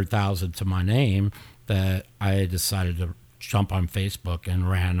 300,000 to my name, that I decided to jump on Facebook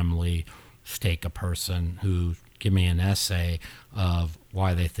and randomly stake a person who give me an essay of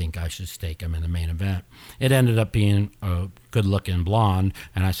why they think I should stake him in the main event. It ended up being a good-looking blonde,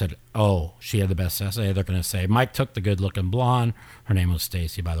 and I said, oh, she had the best essay. They're going to say, Mike took the good-looking blonde. Her name was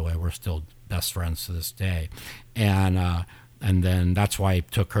Stacy, by the way. We're still best friends to this day. And then that's why he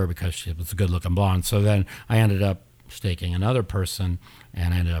took her, because she was a good-looking blonde. So then I ended up staking another person,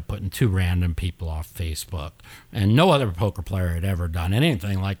 and I ended up putting 2 random people off Facebook. And no other poker player had ever done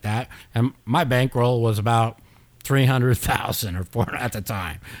anything like that. And my bankroll was about 300,000 or 400 at the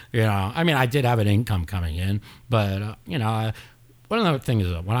time. I mean, I did have an income coming in, but one of the things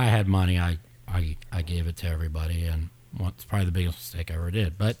is that when I had money, I gave it to everybody, and it's probably the biggest mistake I ever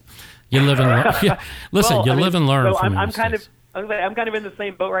did. But you live and learn. Listen, live and learn. So I'm kind of in the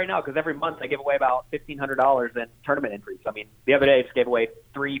same boat right now, because every month I give away about $1,500 in tournament entries. I mean, the other day I just gave away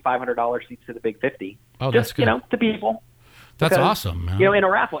 3 $500 seats to the Big 50. Oh, just, that's good. To people. That's because, awesome, man. In a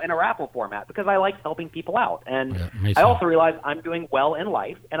raffle format, because I like helping people out, and I also realize I'm doing well in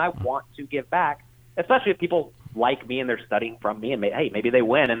life, and I want to give back, especially if people like me and they're studying from me, and maybe they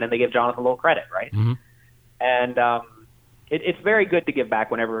win, and then they give Jonathan a little credit, right? Mm-hmm. And it's very good to give back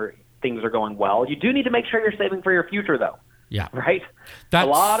whenever things are going well. You do need to make sure you're saving for your future, though. Yeah, right. That's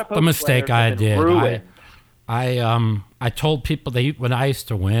a lot of the mistake I did. Ruined. I told people when I used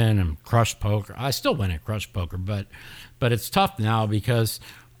to win and crush poker, I still win at crush poker, but it's tough now because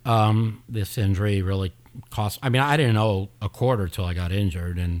this injury really cost. I mean, I didn't owe a quarter till I got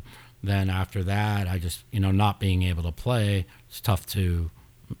injured, and then after that, I just not being able to play. It's tough to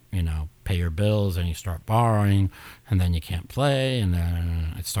pay your bills, and you start borrowing, and then you can't play, and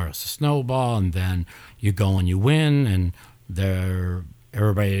then it starts to snowball, and then you go and you win, and they're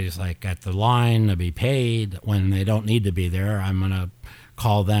everybody's like at the line to be paid when they don't need to be there. I'm going to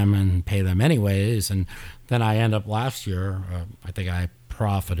call them and pay them anyways. And then I end up last year, I think I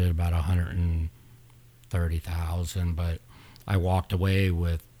profited about 130,000, but I walked away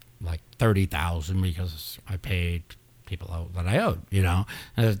with like 30,000 because I paid people that I owed, you know.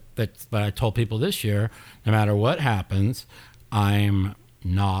 But I told people this year, no matter what happens, I'm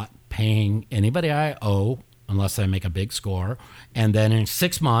not paying anybody I owe unless I make a big score. And then in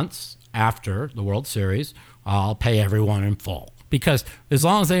 6 months after the World Series, I'll pay everyone in full. Because as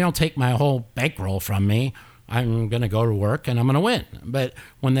long as they don't take my whole bankroll from me, I'm going to go to work and I'm going to win. But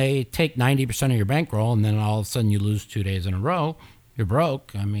when they take 90% of your bankroll and then all of a sudden you lose 2 days in a row, you're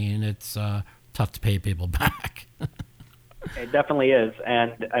broke. I mean, it's tough to pay people back. It definitely is.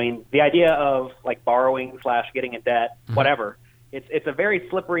 And I mean, the idea of like borrowing / getting in debt, whatever, it's a very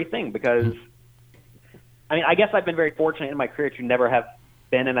slippery thing because, I mean, I guess I've been very fortunate in my career to never have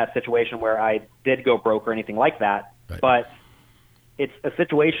been in that situation where I did go broke or anything like that. Right. But it's a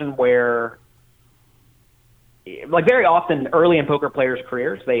situation where, like very often early in poker players'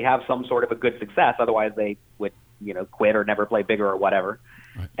 careers, they have some sort of a good success. Otherwise, they would, quit or never play bigger or whatever.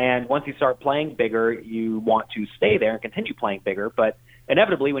 Right. And once you start playing bigger, you want to stay there and continue playing bigger. But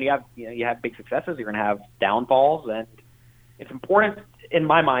inevitably, when you have big successes, you're going to have downfalls. And it's important, in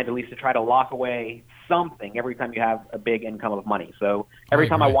my mind at least, to try to lock away something every time you have a big income of money. So every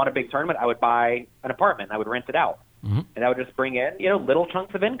time I won a big tournament, I would buy an apartment. I would rent it out. And that would just bring in, little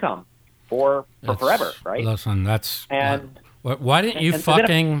chunks of income for forever, right? Listen, why didn't you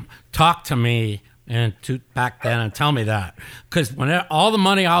fucking talk to me back then and tell me that? Because when all the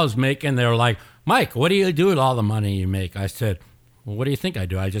money I was making, they were like, Mike, what do you do with all the money you make? I said, well, what do you think I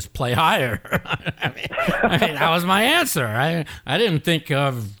do? I just play higher. I mean, that was my answer. I didn't think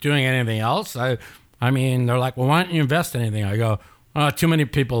of doing anything else. I mean, they're like, well, why don't you invest in anything? I go, too many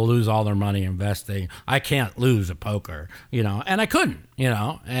people lose all their money investing. I can't lose at poker, and I couldn't,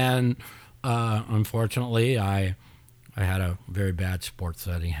 and unfortunately, I had a very bad sports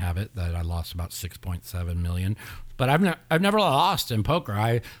betting habit that I lost about 6.7 million. But I've never lost in poker.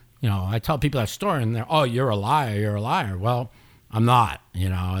 I tell people that story and they're, oh, you're a liar. Well, I'm not.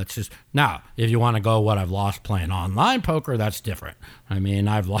 It's just now. If you want to go what I've lost playing online poker, that's different. I mean,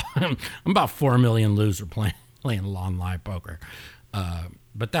 I'm about 4 million loser playing online poker.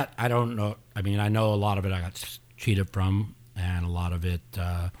 But that I don't know. I mean, I know a lot of it I got cheated from, and a lot of it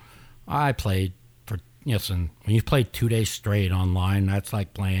I played. Listen, when you play 2 days straight online, that's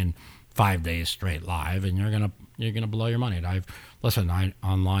like playing 5 days straight live, and you're gonna blow your money.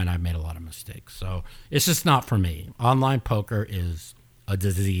 Online I've made a lot of mistakes, so it's just not for me. Online poker is a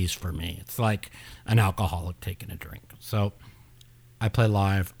disease for me. It's like an alcoholic taking a drink. So I play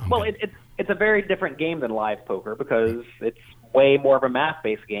live. It's a very different game than live poker because it's way more of a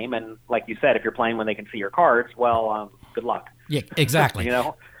math-based game, and like you said, if you're playing when they can see your cards, well, good luck. Yeah, exactly.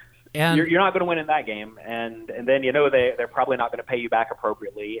 And you're not going to win in that game, and then they're probably not going to pay you back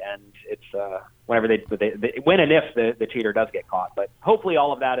appropriately, and it's whenever they when and if the cheater does get caught. But hopefully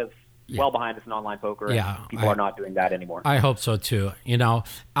all of that is well behind us in online poker. Yeah, and people are not doing that anymore. I hope so too.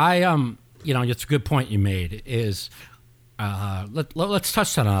 It's a good point you made. Is let's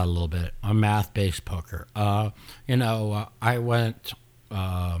touch on that a little bit on math-based poker. I went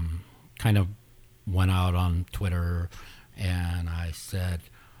went out on Twitter and I said,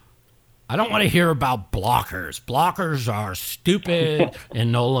 I don't want to hear about blockers. Blockers are stupid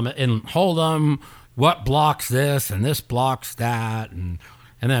and no limit and hold'em. What blocks this and this blocks that, and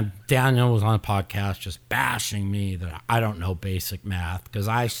then Daniel was on a podcast just bashing me that I don't know basic math because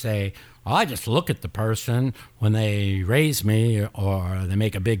I say, well, I just look at the person when they raise me or they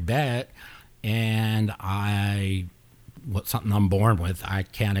make a big bet, and something I'm born with. I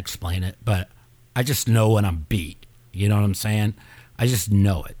can't explain it, but I just know when I'm beat. You know what I'm saying? I just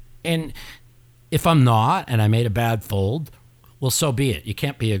know it. And if I'm not, and I made a bad fold, well, so be it. You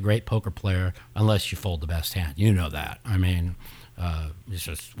can't be a great poker player unless you fold the best hand. You know that. I mean, it's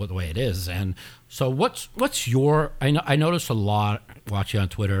just the way it is. And so what's your, I notice a lot, watching on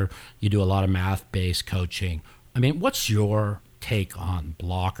Twitter, you do a lot of math-based coaching. I mean, what's your take on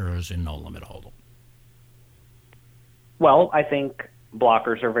blockers and no limit hold'em? Well, I think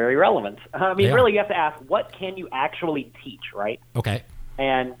blockers are very relevant. Really, you have to ask, what can you actually teach, right? Okay.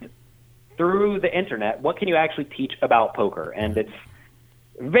 And through the internet, what can you actually teach about poker? And it's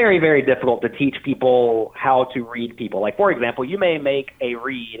very, very difficult to teach people how to read people. Like, for example, you may make a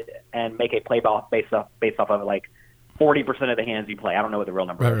read and make a play based off of like 40% of the hands you play. I don't know what the real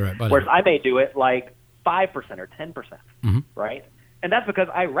number is. Right. Whereas I may do it like 5% or 10%, right? And that's because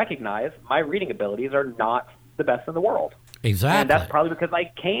I recognize my reading abilities are not the best in the world. Exactly. And that's probably because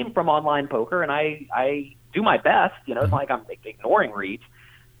I came from online poker, and I do my best. You know, it's not like I'm ignoring reads.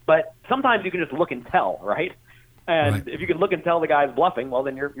 But sometimes you can just look and tell, right? And if you can look and tell the guy's bluffing, well,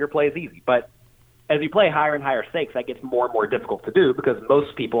 then your play is easy. But as you play higher and higher stakes, that gets more and more difficult to do because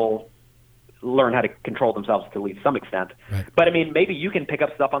most people learn how to control themselves to at least some extent. Right. But, I mean, maybe you can pick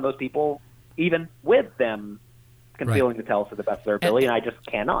up stuff on those people even with them concealing the tells to the best of their ability, and I just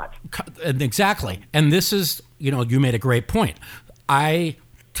cannot. Exactly. And this is, you made a great point. I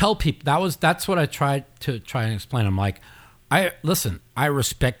tell people, that's what I tried to and explain. I'm like, I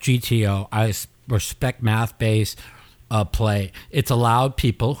respect GTO. I respect math-based play. It's allowed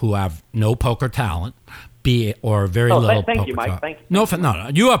people who have no poker talent, or very little thank poker you, Mike. talent. Thank you. No.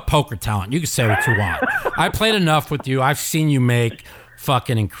 You have poker talent. You can say what you want. I played enough with you. I've seen you make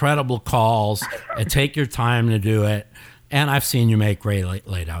fucking incredible calls and take your time to do it. And I've seen you make great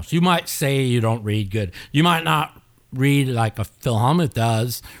late outs. You might say you don't read good. You might not read like a Phil Hellmuth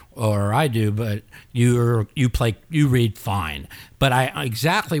does or I do, but you read fine. But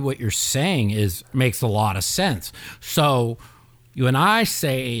exactly what you're saying makes a lot of sense. So when I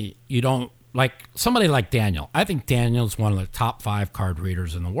say you don't, like somebody like Daniel, I think Daniel's one of the top 5 card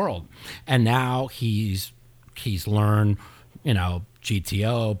readers in the world. And now he's learned,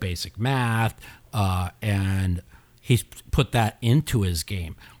 GTO, basic math, and he's put that into his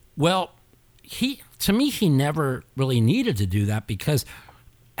game. Well, to me, he never really needed to do that because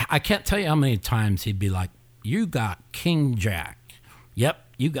I can't tell you how many times he'd be like, you got King Jack. Yep,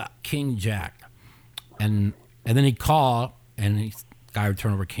 you got King Jack. And then he'd call and the guy would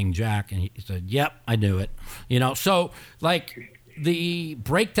turn over King Jack and he said, yep, I knew it. So like the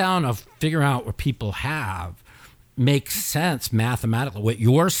breakdown of figuring out what people have makes sense mathematically, what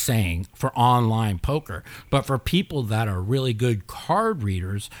you're saying for online poker. But for people that are really good card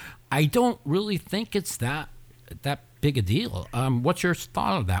readers, I don't really think it's that big a deal. What's your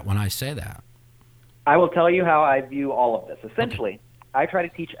thought of that when I say that? I will tell you how I view all of this. Essentially, I try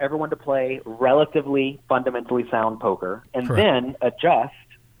to teach everyone to play relatively fundamentally sound poker and then adjust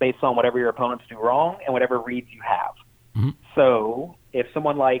based on whatever your opponents do wrong and whatever reads you have. Mm-hmm. So if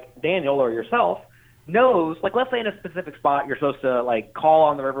someone like Daniel or yourself knows, like let's say in a specific spot you're supposed to like call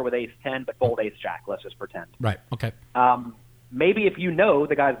on the river with ace-10 but fold ace-jack, let's just pretend. Right, okay. Maybe if you know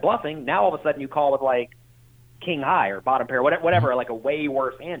the guy's bluffing, now all of a sudden you call with like king high or bottom pair, whatever like a way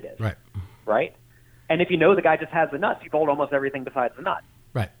worse hand is. Right? And if you know the guy just has the nuts, you fold almost everything besides the nuts.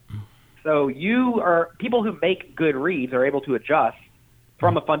 Right. So people who make good reads are able to adjust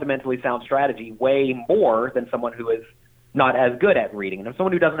from a fundamentally sound strategy way more than someone who is not as good at reading. And if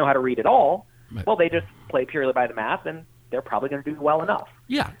someone who doesn't know how to read at all, well, they just play purely by the math, and they're probably going to do well enough.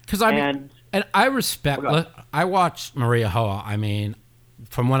 Yeah, because and I respect. I watched Maria Hoa. I mean,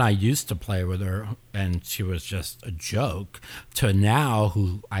 from when I used to play with her, and she was just a joke, to now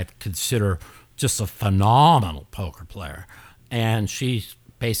who I consider just a phenomenal poker player, and she's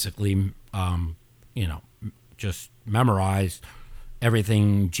basically, just memorized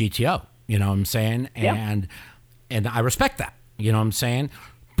everything GTO. You know what I'm saying? And I respect that. You know what I'm saying?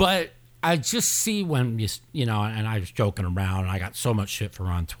 But I just see when and I was joking around, and I got so much shit from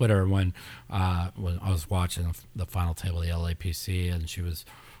her on Twitter when I was watching the final table of the LAPC, and she was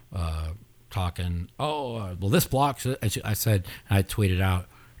talking. Well, this blocks. I said, and I tweeted out,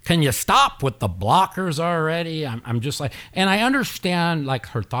 "Can you stop with the blockers already?" I'm just like, and I understand like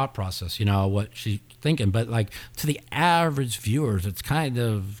her thought process, what she's thinking, but like to the average viewers, it's kind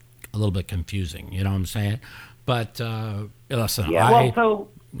of a little bit confusing. You know what I'm saying? But listen,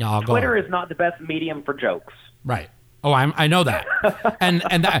 Twitter is not the best medium for jokes. Right. Oh, I know that, and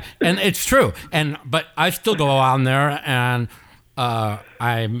it's true. But I still go on there and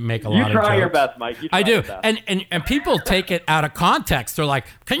I make a lot of jokes. You try your best, Mike. I do, and people take it out of context. They're like,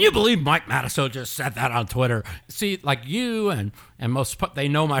 "Can you believe Mike Matusow just said that on Twitter?" See, like you and most, they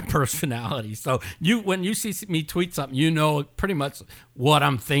know my personality. So when you see me tweet something, you know pretty much what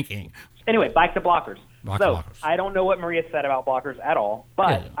I'm thinking. Anyway, back to blockers. I don't know what Maria said about blockers at all,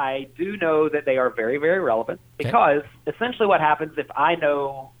 but I do know that they are very, very relevant because essentially what happens if I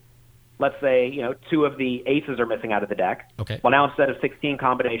know, let's say, 2 of the aces are missing out of the deck. Okay. Well, now instead of 16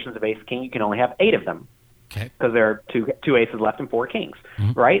 combinations of ace-king, you can only have 8 of them. Okay. Because there are two aces left and 4 kings,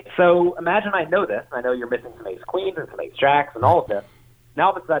 right? So imagine I know this, and I know you're missing some ace-queens and some ace-jacks and all of this. Now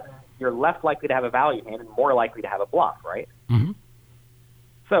all of a sudden, you're less likely to have a value hand and more likely to have a bluff, right? Mm-hmm.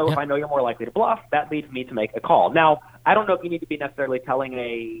 So if I know you're more likely to bluff, that leads me to make a call. Now, I don't know if you need to be necessarily telling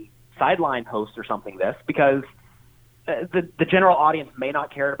a sideline host or something this, because the general audience may not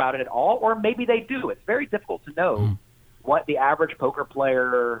care about it at all, or maybe they do. It's very difficult to know what the average poker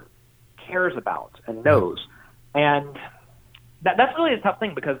player cares about and knows. And that's really a tough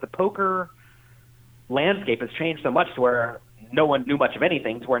thing because the poker landscape has changed so much to where no one knew much of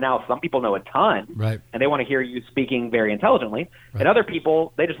anything to where now some people know a ton, Right. and they want to hear you speaking very intelligently. Right. And other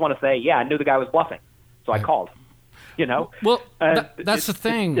people, they just want to say, yeah, I knew the guy was bluffing, so Right. I called. You know? Well, And that's the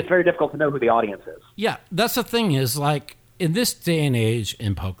thing. It's very difficult to know who the audience is. Yeah, that's the thing is like in this day and age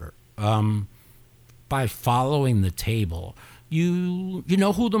in poker, by following the table, you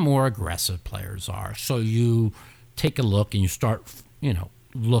know who the more aggressive players are. So you take a look and you start,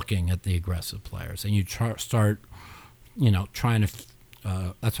 looking at the aggressive players, and you start, trying to.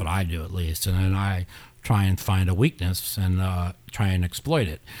 That's what I do at least, and then I try and find a weakness and try and exploit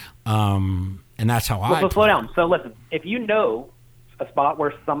it. And that's how I. So slow down. So listen, if you know a spot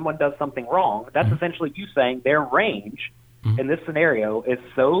where someone does something wrong, that's essentially you saying their range in this scenario is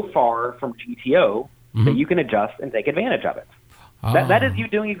so far from GTO that you can adjust and take advantage of it. That is you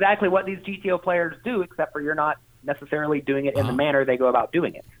doing exactly what these GTO players do, except for you're not necessarily doing it in the manner they go about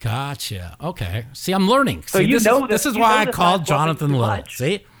doing it. Gotcha. Okay. See, I'm learning. So See, this is why I that called that's Jonathan too Little. much.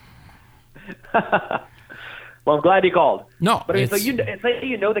 See? Well, I'm glad you called. No, but so it's- say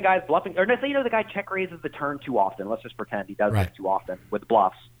you know the guy's bluffing, or say you know the guy check raises the turn too often. Let's just pretend he does Right. this too often with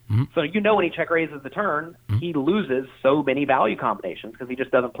bluffs. So you know when he check raises the turn, he loses so many value combinations because he just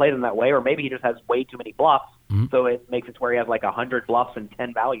doesn't play them that way, or maybe he just has way too many bluffs, so it makes it to where he has like 100 bluffs and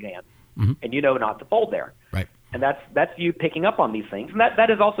 10 value hands, and you know not to fold there. Right. And that's you picking up on these things, and that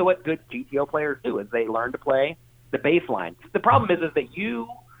is also what good GTO players do is they learn to play the baseline. The problem is that you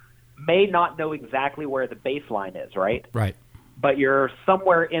may not know exactly where the baseline is, right? Right. But you're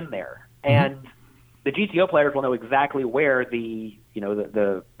somewhere in there, and the GTO players will know exactly where the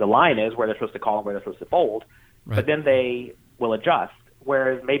line is, where they're supposed to call and where they're supposed to fold. Right. But then they will adjust.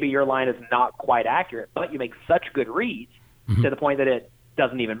 Whereas maybe your line is not quite accurate, but you make such good reads to the point that it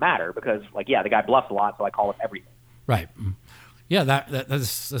doesn't even matter because, the guy bluffs a lot, so I call him everything. Right. Yeah,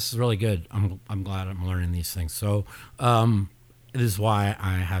 this is really good. I'm glad I'm learning these things. So it is why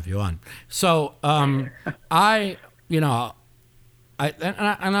I have you on. So I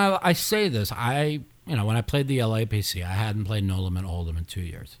say this. When I played the LAPC, I hadn't played No Limit Hold'em in 2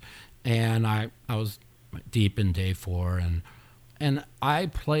 years, and I was deep in day 4, and I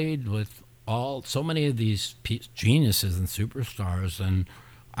played with so many of these geniuses and superstars, and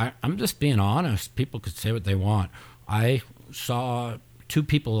I'm just being honest. People could say what they want. I saw 2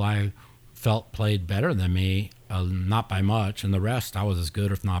 people I felt played better than me, not by much, and the rest I was as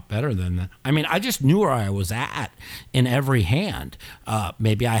good, if not better than them. I mean, I just knew where I was at in every hand.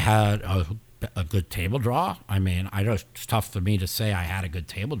 Maybe I had a good table draw. I mean, it's tough for me to say I had a good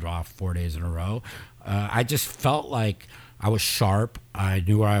table draw 4 days in a row. I just felt like I was sharp. I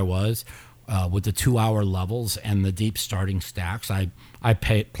knew where I was. With the 2-hour levels and the deep starting stacks, I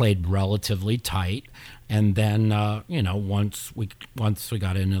played relatively tight, and then once we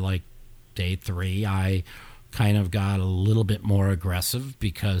got into day 3, I kind of got a little bit more aggressive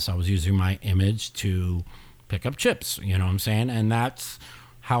because I was using my image to pick up chips. You know what I'm saying? And that's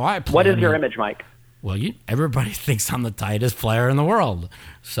how I play. What is your image, Mike? Well, everybody thinks I'm the tightest player in the world.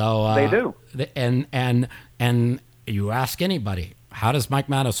 So They do. And you ask anybody, how does Mike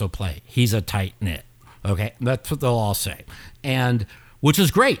Matusow play? He's a tight knit. Okay, that's what they'll all say, and which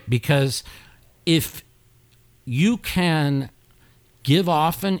is great because if you can give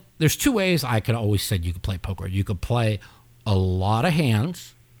off, and there's 2 ways I could always said you could play poker. You could play a lot of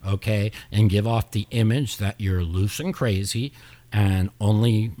hands, okay, and give off the image that you're loose and crazy, and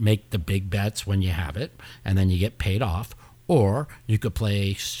only make the big bets when you have it, and then you get paid off. Or you could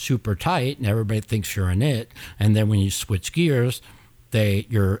play super tight, and everybody thinks you're a nit, and then when you switch gears,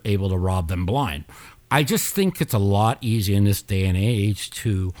 you're able to rob them blind. I just think it's a lot easier in this day and age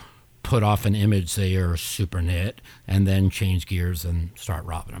to put off an image that you're a super nit, and then change gears and start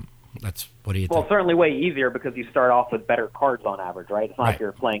robbing them. What do you think? Well, certainly way easier because you start off with better cards on average, right? It's not like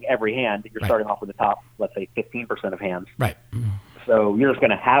you're playing every hand. You're starting off with the top, let's say, 15% of hands. Right. So you're just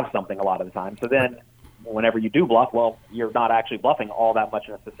going to have something a lot of the time. So then whenever you do bluff, well, you're not actually bluffing all that much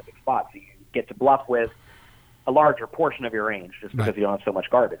in a specific spot. So you get to bluff with a larger portion of your range just because you don't have so much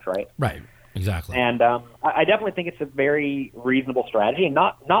garbage, right? Right. Exactly. And I definitely think it's a very reasonable strategy and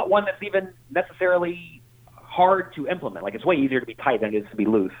not one that's even necessarily hard to implement. It's way easier to be tight than it is to be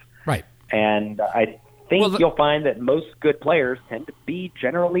loose. Right. And I think you'll find that most good players tend to be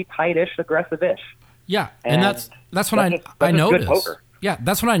generally tight-ish, aggressive-ish. Yeah, and that's what I noticed. Good poker. Yeah,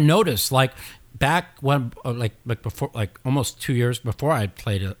 that's what I noticed. Back when, before, almost 2 years before I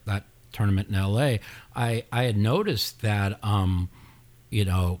played that tournament in LA, I had noticed that,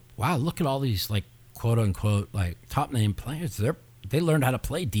 wow, look at all these quote unquote top name players. They learned how to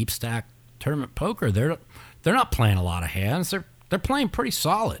play deep stack tournament poker. They're not playing a lot of hands. they're playing pretty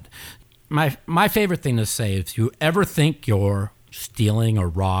solid. My favorite thing to say is, if you ever think you're stealing or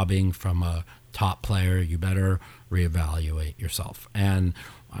robbing from a top player, you better reevaluate yourself. And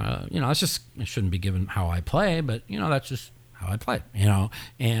it's just, it shouldn't be given how I play, but that's just how I play.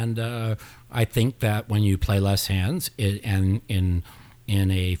 And I think that when you play less hands, and in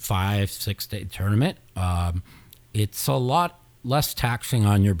a 5-6 day tournament, it's a lot less taxing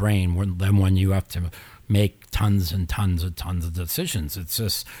on your brain than when you have to make tons and tons and tons of decisions. It's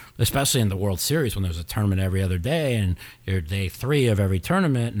just, especially in the World Series, when there's a tournament every other day and you're day 3 of every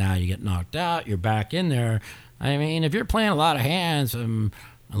tournament, now you get knocked out, you're back in there. I mean, if you're playing a lot of hands,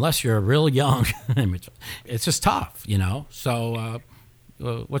 unless you're real young, it's just tough, So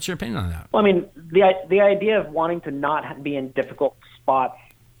what's your opinion on that? Well, I mean, the idea of wanting to not be in difficult spots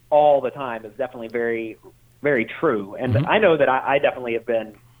all the time is definitely very, very true. And I know that I definitely have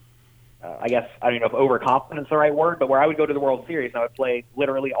been, I guess, I don't know if overconfident is the right word, but where I would go to the World Series and I would play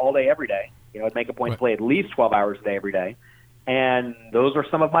literally all day, every day. I'd make a point to play at least 12 hours a day, every day. And those are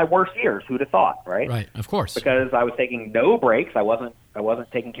some of my worst years. Who'd have thought, right? Right, of course. Because I was taking no breaks. I wasn't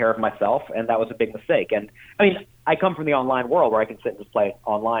taking care of myself, and that was a big mistake. And, I mean, I come from the online world where I can sit and just play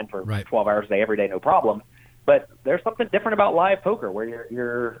online for 12 hours a day, every day, no problem. But there's something different about live poker where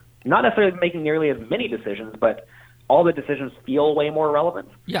you're not necessarily making nearly as many decisions, but all the decisions feel way more relevant.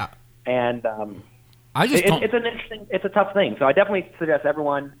 Yeah. And it's a tough thing. So I definitely suggest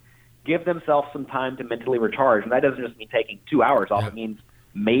everyone give themselves some time to mentally recharge. And that doesn't just mean taking 2 hours off. It means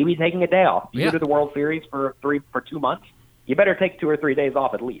maybe taking a day off. You go to the World Series for 2 months, you better take 2 or 3 days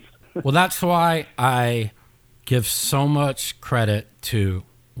off at least. Well, that's why I give so much credit to,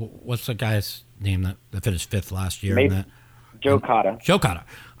 what's the guy's name that finished 5th last year? Joe Cotta. Joe Cotta.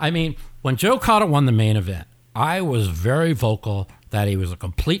 I mean, when Joe Cotta won the main event, I was very vocal that he was a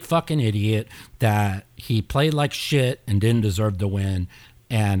complete fucking idiot, that he played like shit and didn't deserve to win.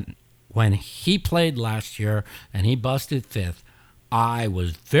 And when he played last year and he busted 5th, I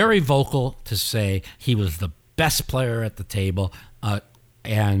was very vocal to say he was the best player at the table,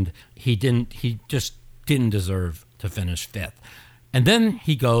 and he just didn't deserve to finish 5th. And then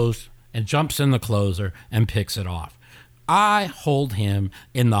he goes and jumps in the closer and picks it off. I hold him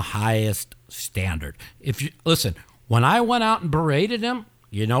in the highest standard. If you listen, when I went out and berated him,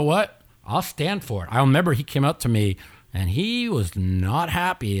 you know what? I'll stand for it. I remember he came up to me and he was not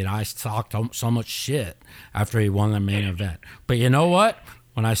happy that I talked so much shit after he won the main event. But you know what?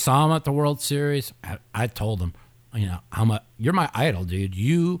 When I saw him at the World Series, I told him, you're my idol, dude.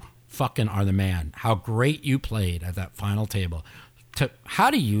 You fucking are the man. How great you played at that final table. How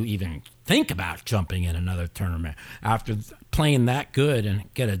do you even think about jumping in another tournament after playing that good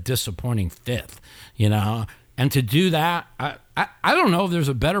and get a disappointing 5th, And to do that, I don't know if there's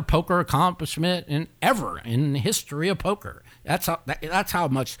a better poker accomplishment ever in the history of poker. That's how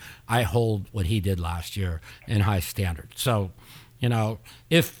much I hold what he did last year in high standard. So,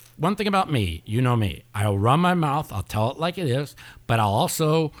 if one thing about me, me, I'll run my mouth, I'll tell it like it is, but I'll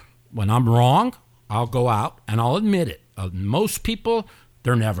also, when I'm wrong, I'll go out and I'll admit it. Most people,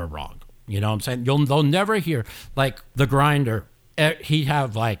 they're never wrong. You know what I'm saying? They'll never hear, like the grinder, he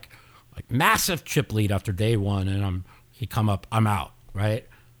have like massive chip lead after day 1, and he come up, I'm out, right?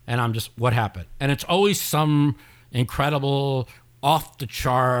 And I'm just, what happened? And it's always some incredible off the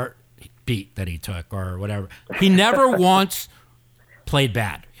chart beat that he took or whatever. He never once played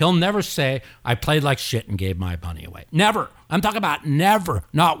bad. He'll never say, I played like shit and gave my money away. Never. I'm talking about never.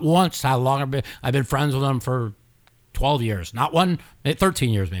 Not once. How long I've been friends with him for 12 years. Not one, 13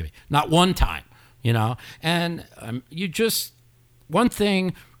 years maybe. Not one time, And one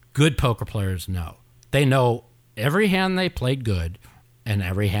thing good poker players know. They know every hand they played good and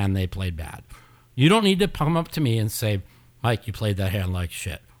every hand they played bad. You don't need to come up to me and say, Mike, you played that hand like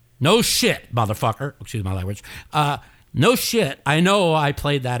shit. No shit, motherfucker. Excuse my language. No shit. I know I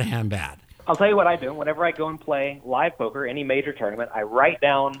played that hand bad. I'll tell you what I do. Whenever I go and play live poker, any major tournament, I write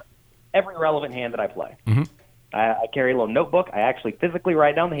down every relevant hand that I play. Mm-hmm. I carry a little notebook. I actually physically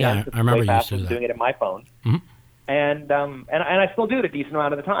write down the hands. I remember you used to do that. Doing it in my phone. Mm-hmm. And I still do it a decent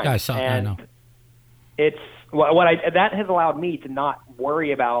amount of the time. Yeah, I know. It's that has allowed me to not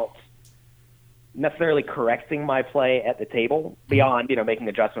worry about necessarily correcting my play at the table beyond, making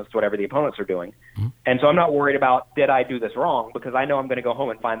adjustments to whatever the opponents are doing. Mm-hmm. And so I'm not worried about, did I do this wrong? Because I know I'm going to go home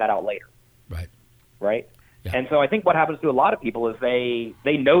and find that out later. Right? Yeah. And so I think what happens to a lot of people is they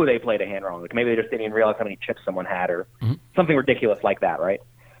know they played a hand wrong. Like maybe they just didn't even realize how many chips someone had or something ridiculous like that, right?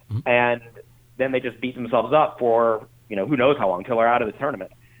 Mm-hmm. And then they just beat themselves up for, who knows how long, until they're out of the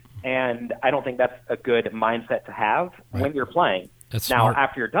tournament. And I don't think that's a good mindset to have when you're playing. That's now, smart.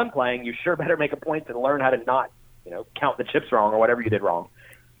 After you're done playing, you sure better make a point to learn how to not count the chips wrong or whatever you did wrong.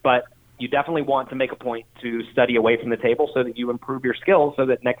 But you definitely want to make a point to study away from the table so that you improve your skills so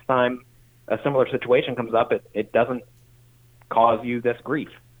that next time a similar situation comes up, it doesn't cause you this grief.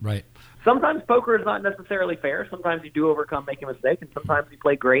 Right. Sometimes poker is not necessarily fair. Sometimes you do overcome making a mistake, and sometimes you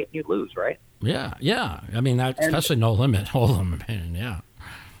play great and you lose, right? Yeah. I mean, especially no limit hold'em opinion. Yeah.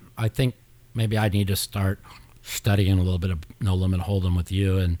 I think maybe I need to start studying a little bit of no limit hold'em with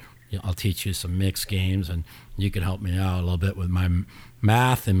you, and I'll teach you some mixed games, and you can help me out a little bit with my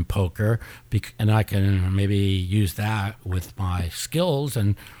math in poker, and I can maybe use that with my skills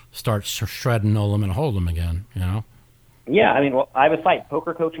and start shredding no limit hold'em again. Yeah, I mean, I have a site,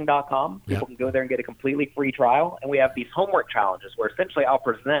 pokercoaching.com. People can go there and get a completely free trial. And we have these homework challenges where essentially I'll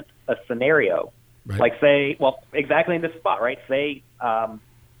present a scenario. Right. Like exactly in this spot, right? Say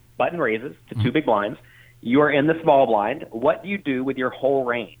button raises to two big blinds. You are in the small blind. What do you do with your whole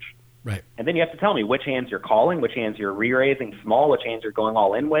range? Right. And then you have to tell me which hands you're calling, which hands you're re-raising small, which hands you're going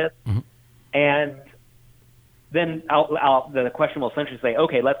all in with. Mm-hmm. And then the question will essentially say,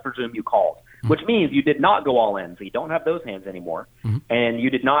 okay, let's presume you called. Which means you did not go all in, so you don't have those hands anymore. Mm-hmm. And you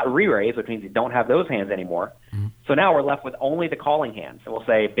did not re-raise, which means you don't have those hands anymore. Mm-hmm. So now we're left with only the calling hands. And we'll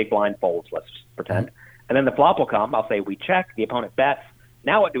say big blind folds, let's just pretend. Mm-hmm. And then the flop will come. I'll say we check, the opponent bets.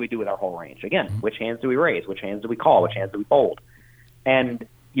 Now what do we do with our whole range? Again, which hands do we raise? Which hands do we call? Which hands do we fold? And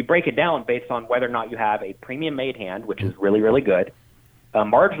you break it down based on whether or not you have a premium made hand, which is really, really good, a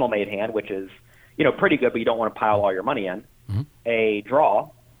marginal made hand, which is pretty good, but you don't want to pile all your money in, a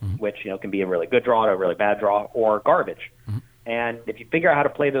draw, which can be a really good draw to a really bad draw, or garbage. Mm-hmm. And if you figure out how to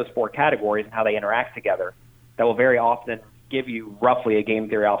play those four categories and how they interact together, that will very often give you roughly a game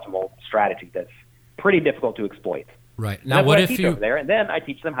theory optimal strategy that's pretty difficult to exploit. Right. Now, what if you over there, and then I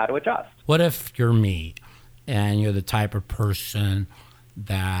teach them how to adjust. What if you're me, and you're the type of person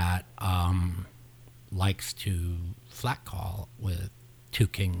that likes to flat call with two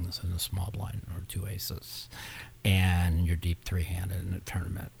kings in the small blind or two aces, and you're deep three-handed in a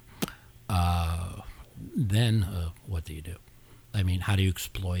tournament? Then what do you do? I mean, how do you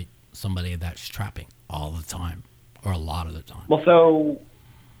exploit somebody that's trapping all the time or a lot of the time? Well, so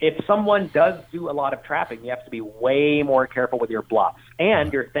if someone does do a lot of trapping, you have to be way more careful with your bluffs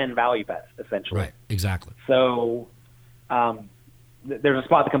and your thin value bets, essentially. Right, exactly. So there's a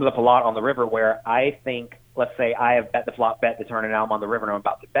spot that comes up a lot on the river where I think, let's say I have bet the flop, bet the turn, and now I'm on the river and I'm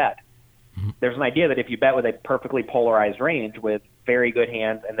about to bet. Mm-hmm. There's an idea that if you bet with a perfectly polarized range with very good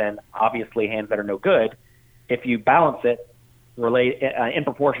hands and then obviously hands that are no good, if you balance it in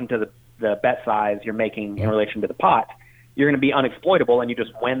proportion to the bet size you're making in relation to the pot, you're going to be unexploitable and you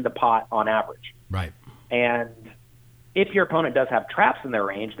just win the pot on average. Right. And if your opponent does have traps in their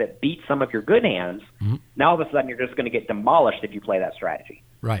range that beat some of your good hands, now all of a sudden you're just going to get demolished if you play that strategy.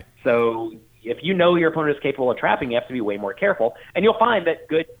 Right. So if you know your opponent is capable of trapping, you have to be way more careful. And you'll find that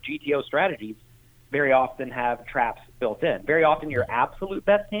good GTO strategies very often have traps built in. Very often your absolute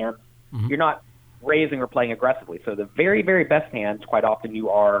best hands, you're not raising or playing aggressively. So the very, very best hands, quite often you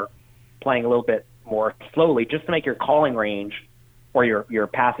are playing a little bit more slowly just to make your calling range or your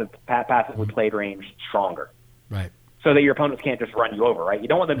passively played range stronger. Right. So that your opponents can't just run you over, right? You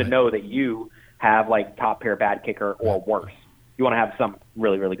don't want them to know that you have like top pair bad kicker or worse. You want to have some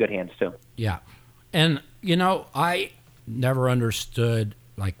really, really good hands too. Yeah. And, I never understood,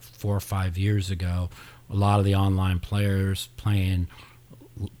 like 4 or 5 years ago, a lot of the online players playing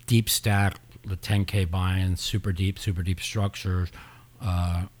deep stack, the 10K buy-in, super deep structures,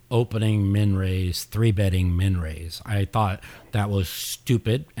 opening min raise, 3-betting min raise. I thought that was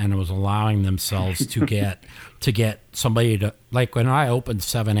stupid, and it was allowing themselves to get somebody to, like when I opened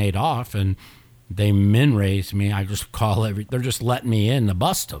 7-8 off and they min raised me, I just call they're just letting me in to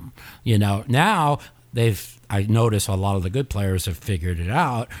bust them. Now I notice a lot of the good players have figured it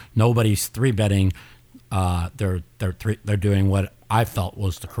out. Nobody's 3-betting. They're doing what I felt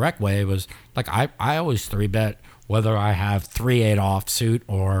was the correct way. It was like I always 3-bet whether I have 3-8 offsuit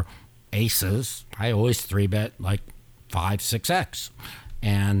or aces. I always 3-bet like 5-6x.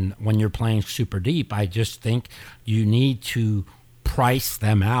 And when you're playing super deep, I just think you need to price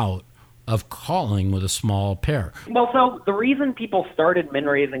them out of calling with a small pair. Well, so the reason people started min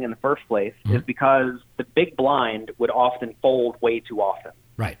raising in the first place is because the big blind would often fold way too often.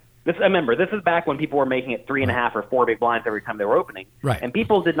 Right. Remember, this is back when people were making it 3.5 or 4 big blinds every time they were opening. Right. And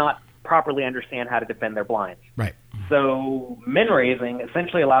people did not properly understand how to defend their blinds. Right. So min raising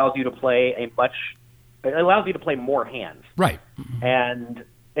essentially allows you to play more hands. Right. And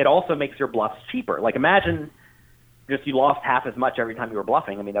it also makes your bluffs cheaper. Like imagine just you lost half as much every time you were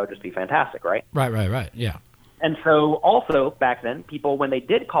bluffing. I mean, that would just be fantastic, right? Right. Yeah. And so also back then, people, when they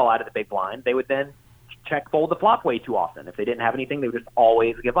did call out of the big blind, they would then check fold the flop way too often. If they didn't have anything, they would just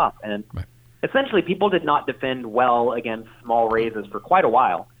always give up. And essentially, people did not defend well against small raises for quite a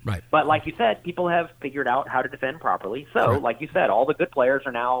while. Right. But like you said, people have figured out how to defend properly. So, like you said, all the good players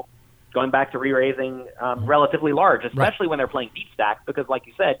are now going back to re-raising relatively large, especially when they're playing deep stack, because like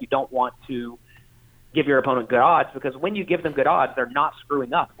you said, you don't want to give your opponent good odds, because when you give them good odds, they're not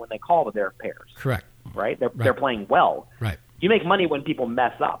screwing up when they call with their pairs. Correct. Right? They're playing well. Right. You make money when people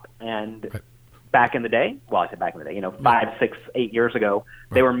mess up. And back in the day, well, I said back in the day, 5, 6, 8 years ago,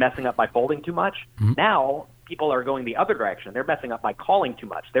 they were messing up by folding too much. Now, people are going the other direction. They're messing up by calling too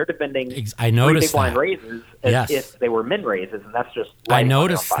much. They're defending I noticed big blind that. raises as if they were min raises, and that's just I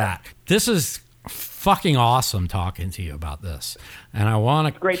noticed that. This is fucking awesome talking to you about this, and I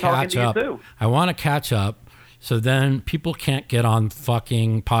want to catch up. I want to catch up, so then people can't get on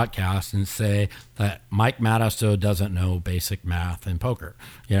fucking podcasts and say that Mike Matasso doesn't know basic math in poker.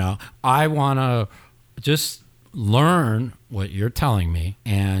 I want to just learn what you're telling me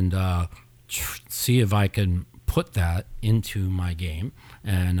and see if I can put that into my game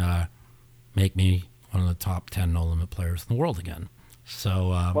and make me one of the top 10 no-limit players in the world again. So,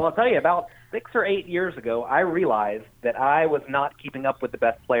 well, I'll tell you, about 6 or 8 years ago, I realized that I was not keeping up with the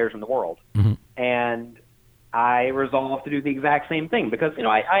best players in the world. And I resolved to do the exact same thing because,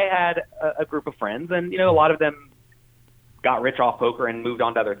 I had a group of friends, and, a lot of them got rich off poker and moved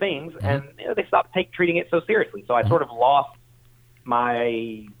on to other things, and they stopped treating it so seriously. So I sort of lost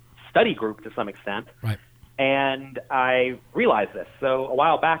my study group to some extent. Right. And I realized this. So a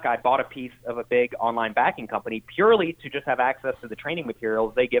while back, I bought a piece of a big online backing company purely to just have access to the training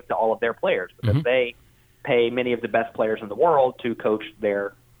materials they give to all of their players, because they pay many of the best players in the world to coach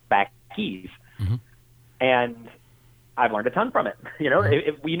their back keys. And I've learned a ton from it.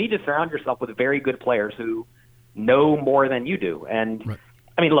 If you need to surround yourself with very good players who know more than you do. And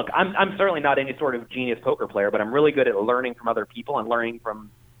I mean, look, I'm certainly not any sort of genius poker player, but I'm really good at learning from other people and learning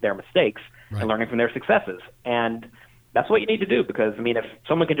from their mistakes and learning from their successes. And that's what you need to do, because, I mean, if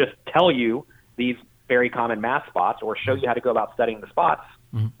someone can just tell you these very common math spots or show you how to go about studying the spots,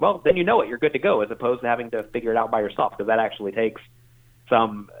 well, then you know it. You're good to go, as opposed to having to figure it out by yourself, because that actually takes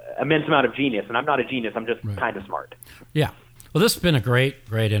some immense amount of genius. And I'm not a genius. I'm just kind of smart. Yeah. Well, this has been a great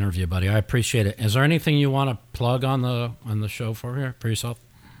interview, buddy. I appreciate it. Is there anything you want to plug on the show for yourself?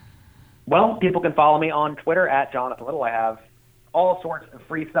 Well, people can follow me on Twitter at Jonathan Little. I have all sorts of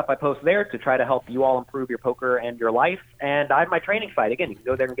free stuff I post there to try to help you all improve your poker and your life. And I have my training site. Again, you can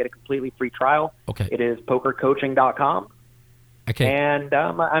go there and get a completely free trial. Okay. It is pokercoaching.com. Okay. And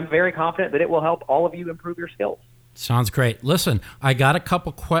I'm very confident that it will help all of you improve your skills. Sounds great. Listen, I got a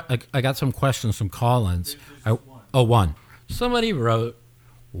couple. I got some questions from call-ins. One. Somebody wrote,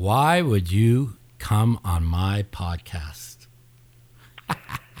 "Why would you come on my podcast?"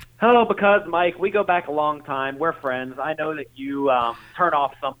 Oh, because, Mike, we go back a long time. We're friends. I know that you turn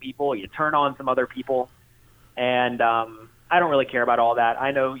off some people, you turn on some other people, and I don't really care about all that.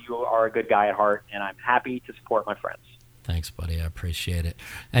 I know you are a good guy at heart, and I'm happy to support my friends. Thanks, buddy. I appreciate it.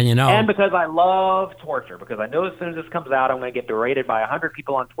 And and because I love torture, because I know as soon as this comes out, I'm going to get berated by 100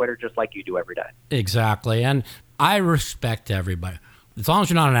 people on Twitter just like you do every day. Exactly. And I respect everybody. As long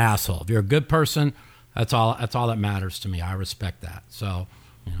as you're not an asshole. If you're a good person, that's all that matters to me. I respect that. So,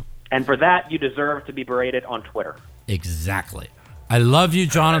 And for that, you deserve to be berated on Twitter. Exactly. I love you,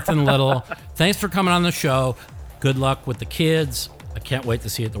 Jonathan Little. Thanks for coming on the show. Good luck with the kids. I can't wait to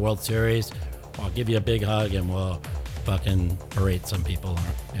see you at the World Series. I'll give you a big hug, and we'll fucking berate some people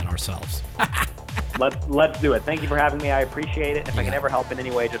and ourselves. Let's do it. Thank you for having me. I appreciate it. If I can ever help in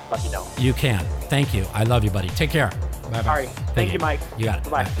any way, just let me know. You can. Thank you. I love you, buddy. Take care. Bye-bye. All right. Thank you, Mike. You got it.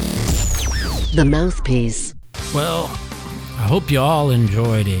 Bye. The Mouthpiece. Well, I hope you all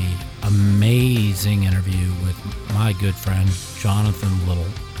enjoyed a amazing interview with my good friend, Jonathan Little.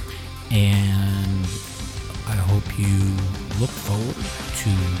 And I hope you look forward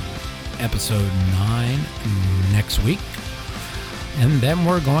to episode 9 next week. And then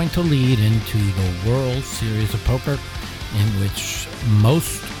we're going to lead into the World Series of Poker, in which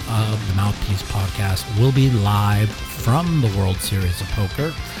most of the Mouthpiece podcast will be live from the World Series of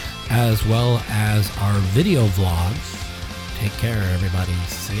Poker, as well as our video vlogs. Take care, everybody.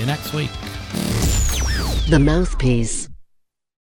 See you next week. The Mouthpiece.